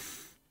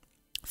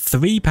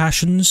 3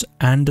 passions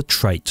and a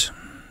trait.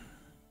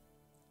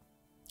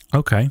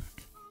 Okay.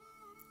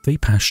 3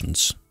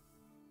 passions.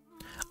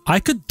 I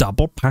could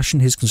double passion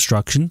his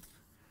construction.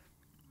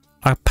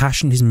 I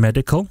passion his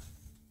medical.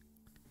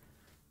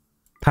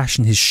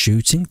 Passion his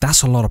shooting.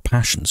 That's a lot of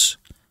passions.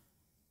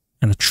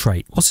 And a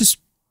trait. What's his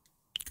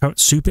current?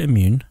 Super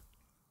immune.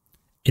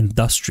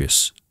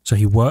 Industrious. So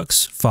he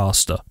works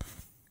faster.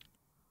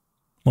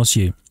 What's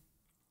you?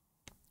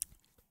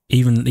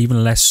 Even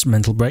less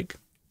mental break.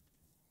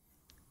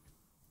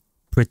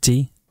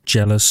 Pretty,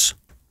 jealous,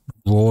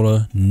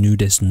 brawler,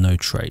 nudist, no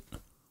trait.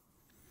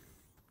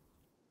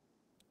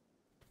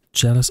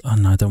 Jealous? Oh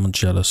no, I don't want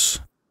jealous.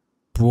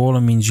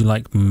 Brawler means you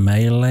like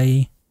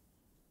melee.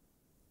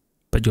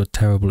 but you're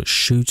terrible at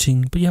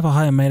shooting, but you have a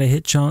higher melee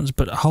hit chance,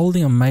 but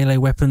holding a melee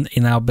weapon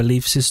in our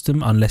belief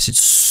system, unless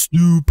it's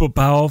super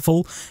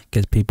powerful,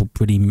 gets people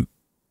pretty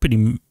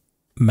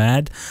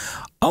mad.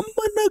 I'm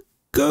gonna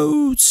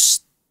go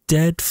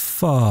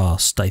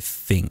steadfast, I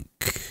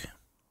think.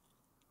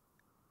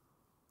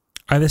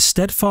 Either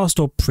steadfast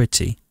or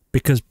pretty,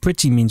 because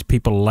pretty means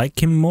people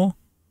like him more.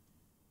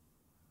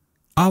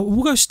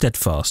 We'll go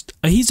steadfast.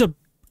 He's an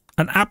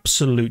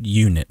absolute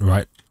unit,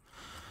 right?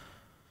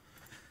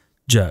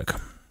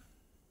 Jerk.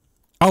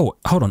 Oh,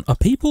 hold on. Are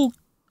people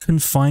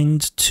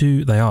confined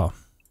to... They are.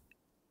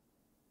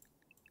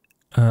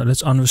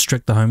 Let's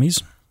unrestrict the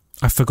homies.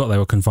 I forgot they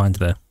were confined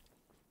there.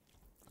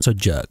 So,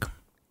 jerk.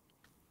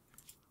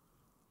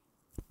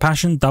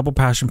 Passion, double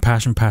passion,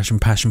 passion, passion,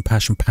 passion,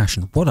 passion,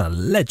 passion. What a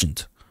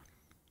legend.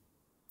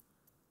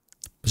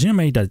 Bazina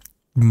made a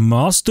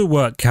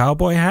masterwork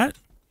cowboy hat.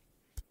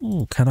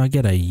 Ooh, can I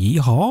get a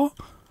yeehaw?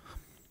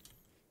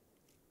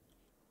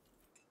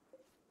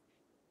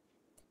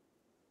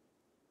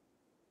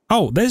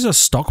 Oh, there's a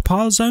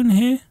stockpile zone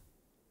here?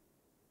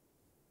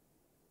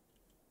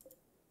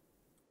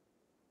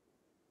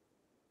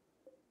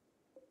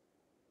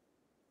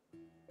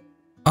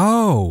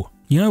 Oh,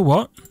 you know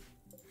what?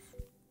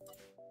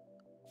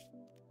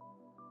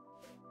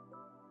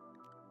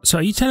 So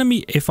are you telling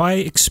me if I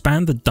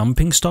expand the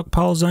dumping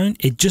stockpile zone,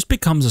 it just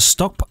becomes a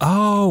stock?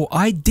 Oh,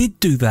 I did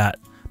do that,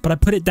 but I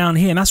put it down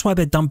here, and that's why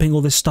they're dumping all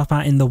this stuff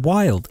out in the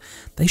wild.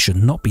 They should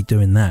not be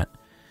doing that.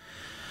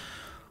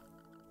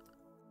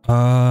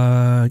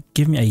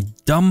 Give me a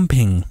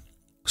dumping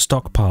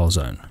stockpile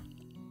zone.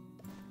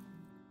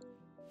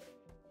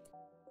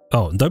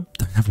 Oh, don't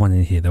have one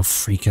in here. They'll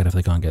freak out if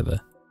they can't get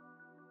there.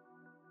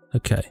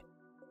 Okay.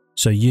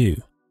 So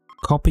you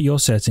copy your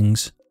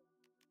settings,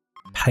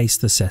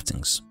 paste the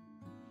settings.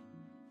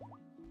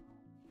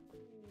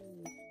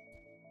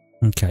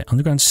 Okay,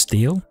 underground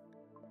steel.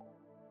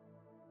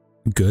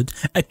 Good.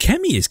 A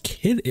chemi is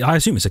killing. I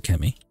assume it's a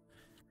chemi.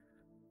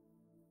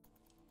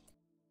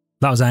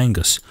 That was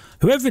Angus.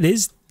 Whoever it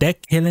is, they're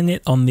killing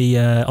it on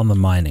the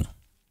mining.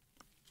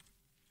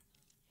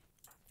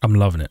 I'm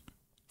loving it.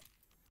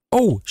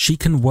 Oh, she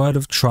can word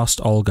of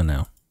trust Olga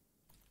now.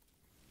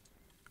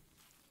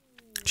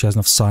 She has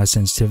enough size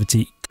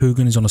sensitivity.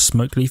 Coogan is on a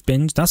smoke leaf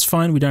binge. That's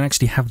fine. We don't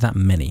actually have that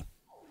many.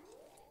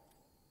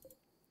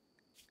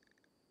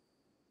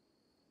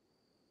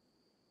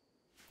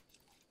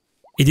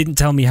 It didn't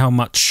tell me how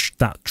much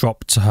that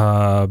dropped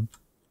her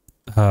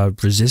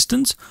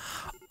resistance.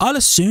 I'll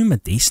assume a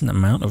decent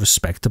amount, a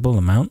respectable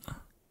amount.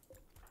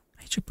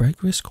 Major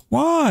break risk?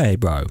 Why,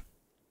 bro?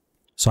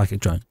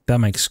 Psychic drone. That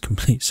makes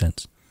complete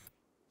sense.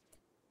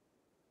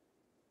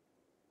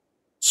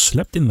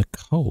 Slept in the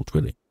cold,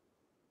 really?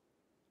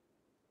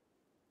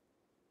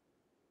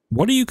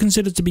 What do you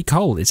consider to be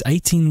cold? It's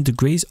 18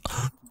 degrees.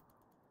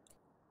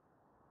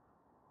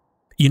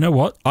 You know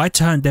what? I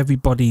turned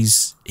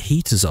everybody's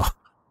heaters off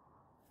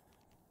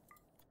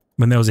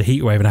when there was a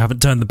heat wave and I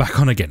haven't turned them back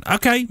on again.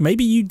 Okay,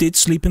 maybe you did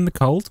sleep in the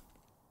cold.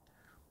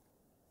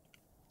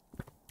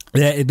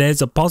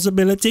 There's a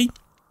possibility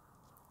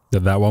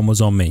that that one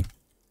was on me.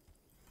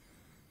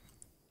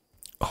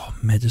 Oh,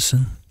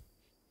 medicine.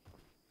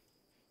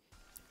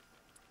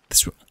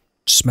 This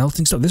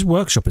smelting stuff. This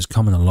workshop is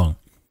coming along.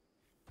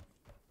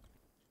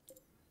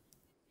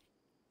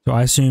 So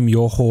I assume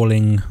you're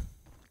hauling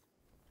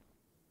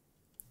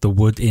the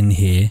wood in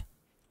here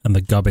and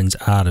the gubbins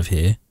out of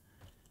here.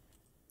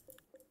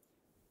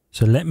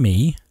 So let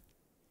me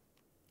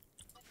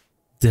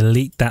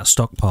delete that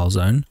stockpile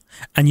zone.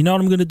 And you know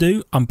what I'm going to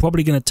do? I'm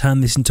probably going to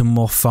turn this into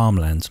more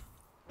farmland.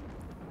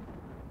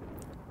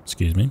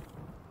 Excuse me.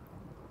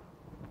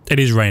 It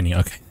is raining.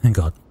 Okay, thank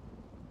God.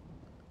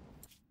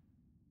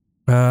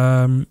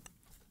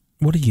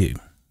 What are you?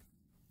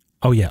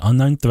 Oh yeah,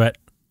 unknown threat,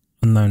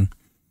 unknown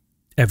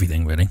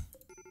everything really.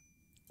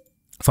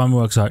 Farming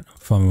worksite,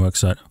 farming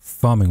worksite,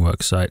 farming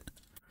worksite.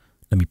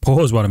 Let me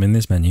pause while I'm in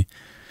this menu.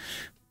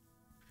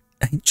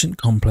 Ancient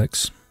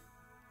complex.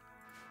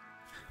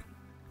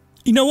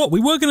 You know what?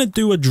 We were going to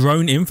do a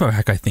drone info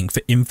hack, I think,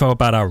 for info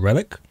about our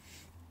relic.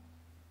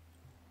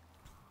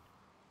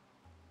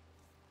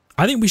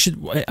 I think we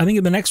should. I think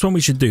in the next one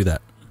we should do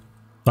that.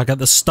 Like at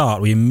the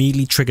start, we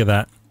immediately trigger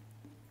that.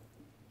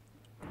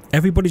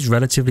 Everybody's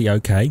relatively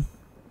okay.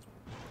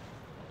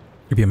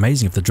 It'd be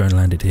amazing if the drone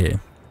landed here.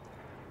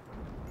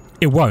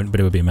 It won't, but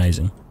it would be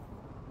amazing.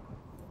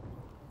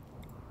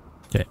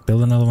 Okay,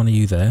 build another one of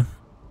you there.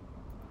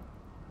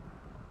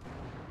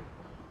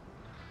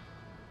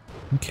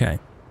 Okay.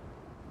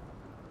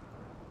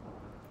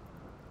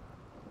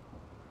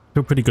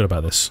 Feel pretty good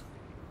about this.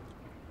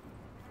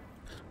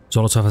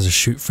 Zolotov has a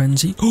shoot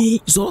frenzy. Oh,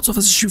 Zolotov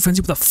has a shoot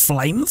frenzy with a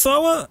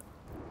flamethrower?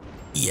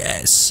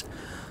 Yes.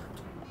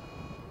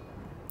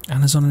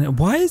 Anna's on it.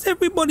 Why is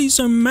everybody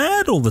so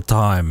mad all the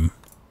time?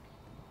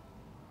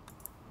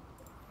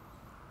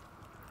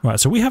 Right,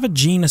 so we have a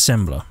gene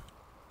assembler.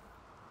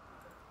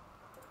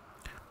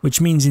 Which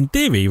means in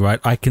theory, right,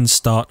 I can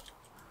start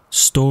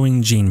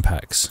storing gene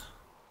packs.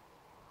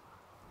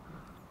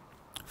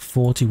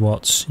 40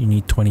 watts. You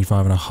need 25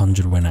 and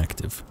 100 when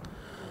active.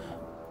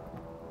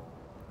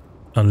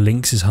 A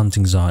lynx is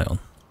hunting Zion.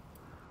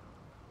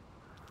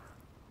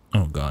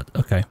 Oh god,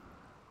 okay.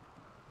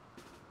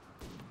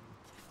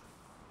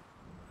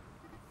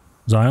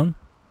 Zion?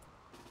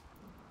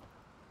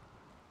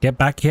 Get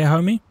back here,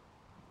 homie.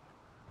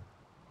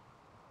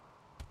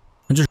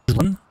 And just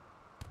run.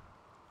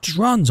 Just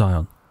run,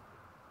 Zion.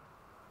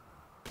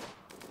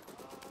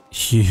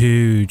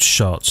 Huge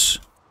shots.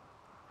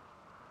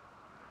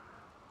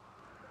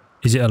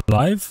 Is it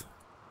alive?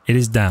 It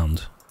is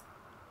downed.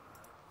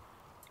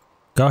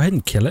 Go ahead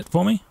and kill it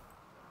for me.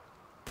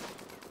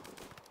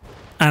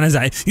 And is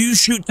that you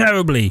shoot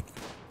terribly.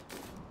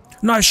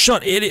 Nice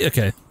shot, idiot.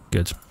 Okay,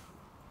 good.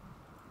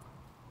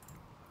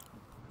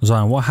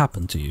 Zion, what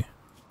happened to you?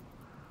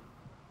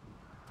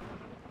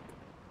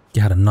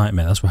 You had a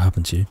nightmare, that's what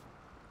happened to you.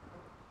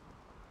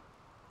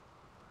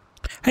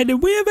 Hey,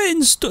 did we ever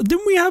install...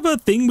 Didn't we have a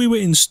thing we were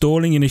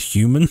installing in a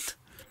human?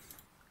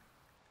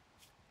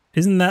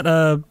 Isn't that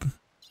an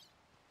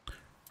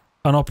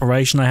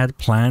operation I had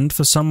planned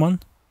for someone?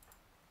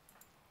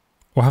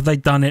 Or have they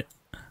done it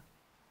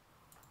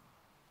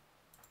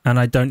and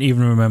I don't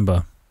even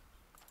remember?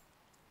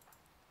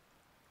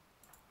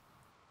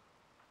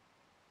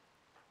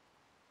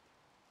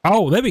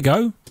 Oh, there we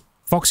go.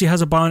 Foxy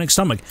has a bionic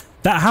stomach.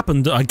 That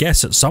happened, I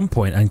guess, at some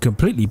point and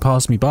completely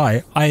passed me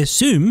by. I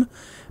assume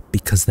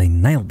because they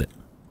nailed it.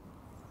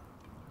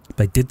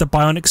 They did the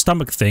bionic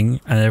stomach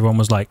thing and everyone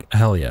was like,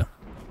 hell yeah.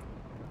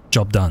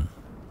 Job done.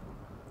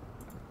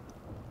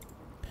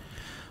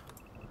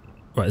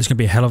 Right, there's going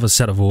to be a hell of a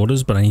set of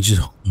orders, but I need you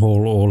to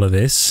haul all of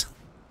this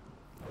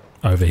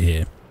over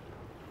here.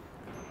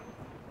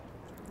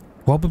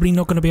 Probably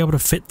not going to be able to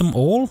fit them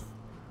all.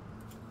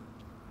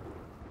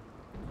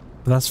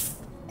 But that's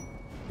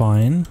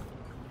fine.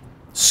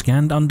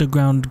 Scanned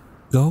underground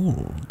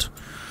gold.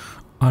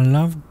 I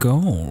love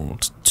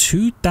gold.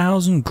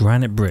 2,000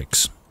 granite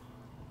bricks.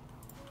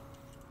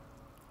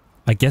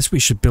 I guess we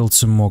should build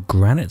some more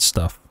granite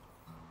stuff.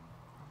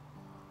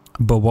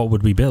 But what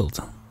would we build?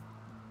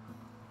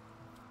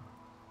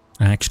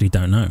 I actually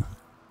don't know.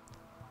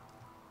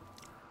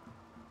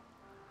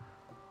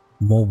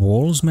 More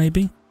walls,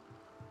 maybe?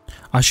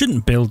 I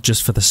shouldn't build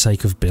just for the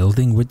sake of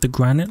building with the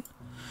granite.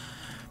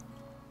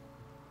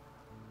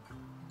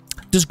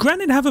 Does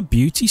granite have a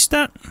beauty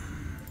stat?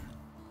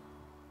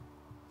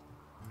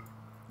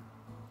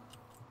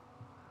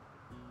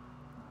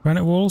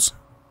 Granite walls?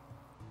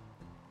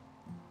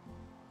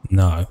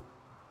 No.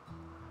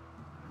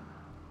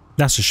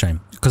 That's a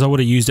shame, because I would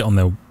have used it on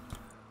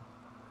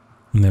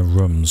their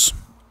rooms.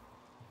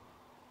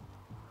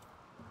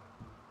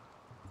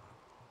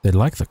 They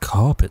like the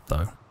carpet,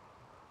 though.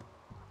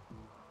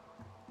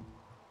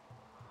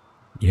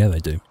 Yeah, they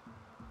do.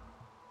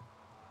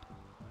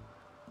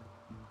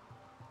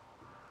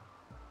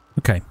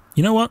 Okay,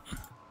 you know what?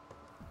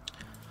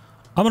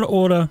 I'm going to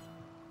order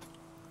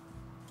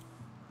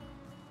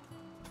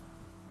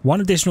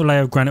one additional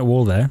layer of granite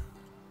wall there.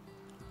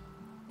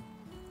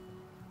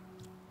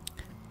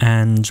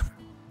 And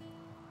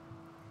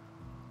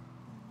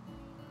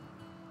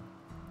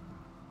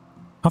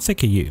how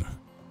thick are you?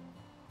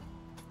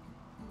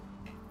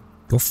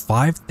 You're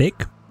 5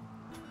 thick?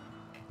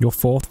 You're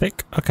 4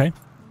 thick? Okay.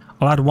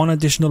 I'll add one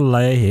additional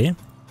layer here.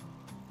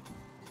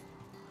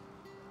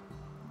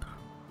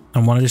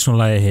 And one additional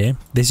layer here.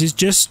 This is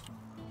just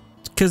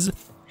because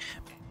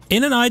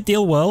in an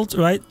ideal world,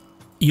 right,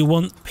 you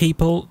want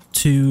people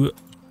to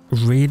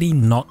really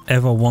not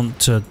ever want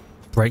to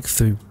break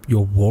through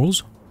your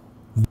walls.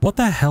 What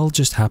the hell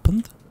just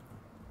happened?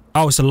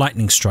 Oh, it's the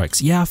lightning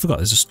strikes. Yeah, I forgot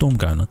there's a storm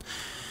going on.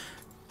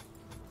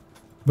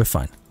 We're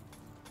fine.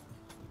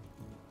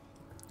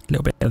 A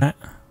little bit of that.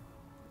 A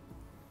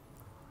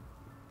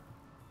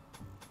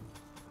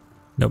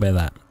little bit of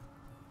that.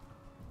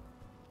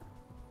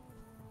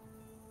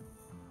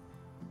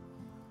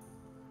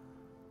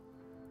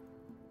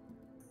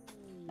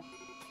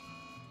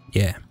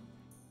 Yeah.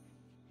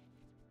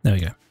 There we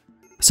go.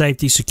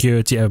 Safety,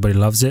 security, everybody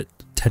loves it.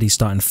 Teddy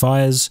starting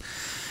fires.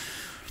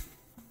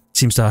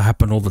 Seems to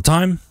happen all the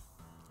time.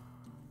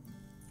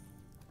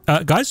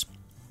 Guys?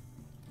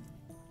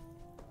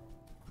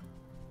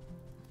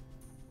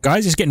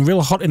 Guys, it's getting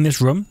real hot in this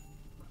room.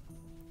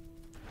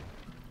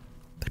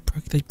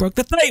 They broke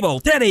the table!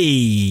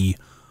 Teddy!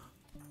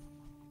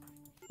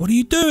 What are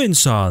you doing,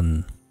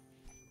 son?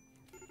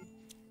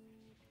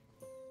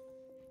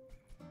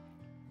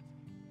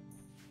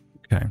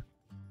 Okay.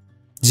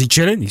 Is he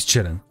chilling? He's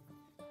chilling.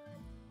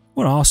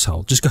 What an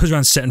arsehole. Just goes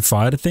around setting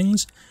fire to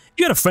things. If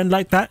you had a friend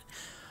like that,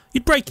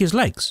 you'd break his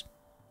legs.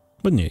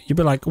 Wouldn't you? You'd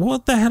be like,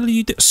 what the hell are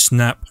you doing?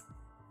 Snap.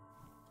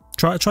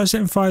 Try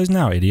setting fires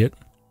now, idiot.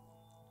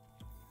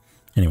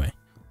 Anyway.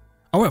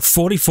 Oh, we're at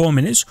 44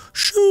 minutes?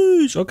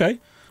 Sheesh. Okay.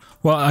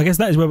 Well, I guess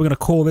that is where we're going to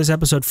call this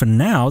episode for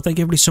now. Thank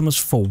you everybody so much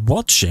for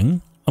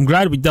watching. I'm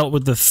glad we dealt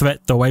with the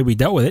threat the way we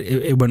dealt with it.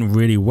 It went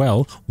really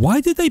well.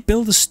 Why did they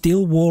build a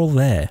steel wall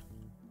there?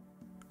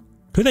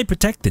 Who are they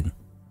protecting?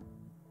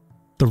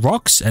 the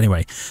rocks.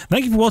 Anyway,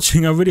 thank you for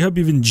watching. I really hope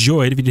you've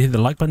enjoyed. If you did, hit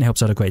the like button. It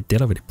helps out a great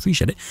deal. I really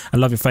appreciate it. I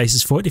love your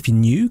faces for it. If you're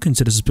new,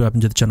 consider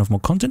subscribing to the channel for more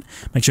content.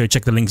 Make sure you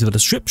check the links in the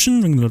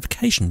description, ring the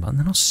notification button,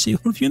 and I'll see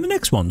all of you in the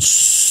next one.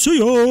 See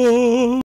ya!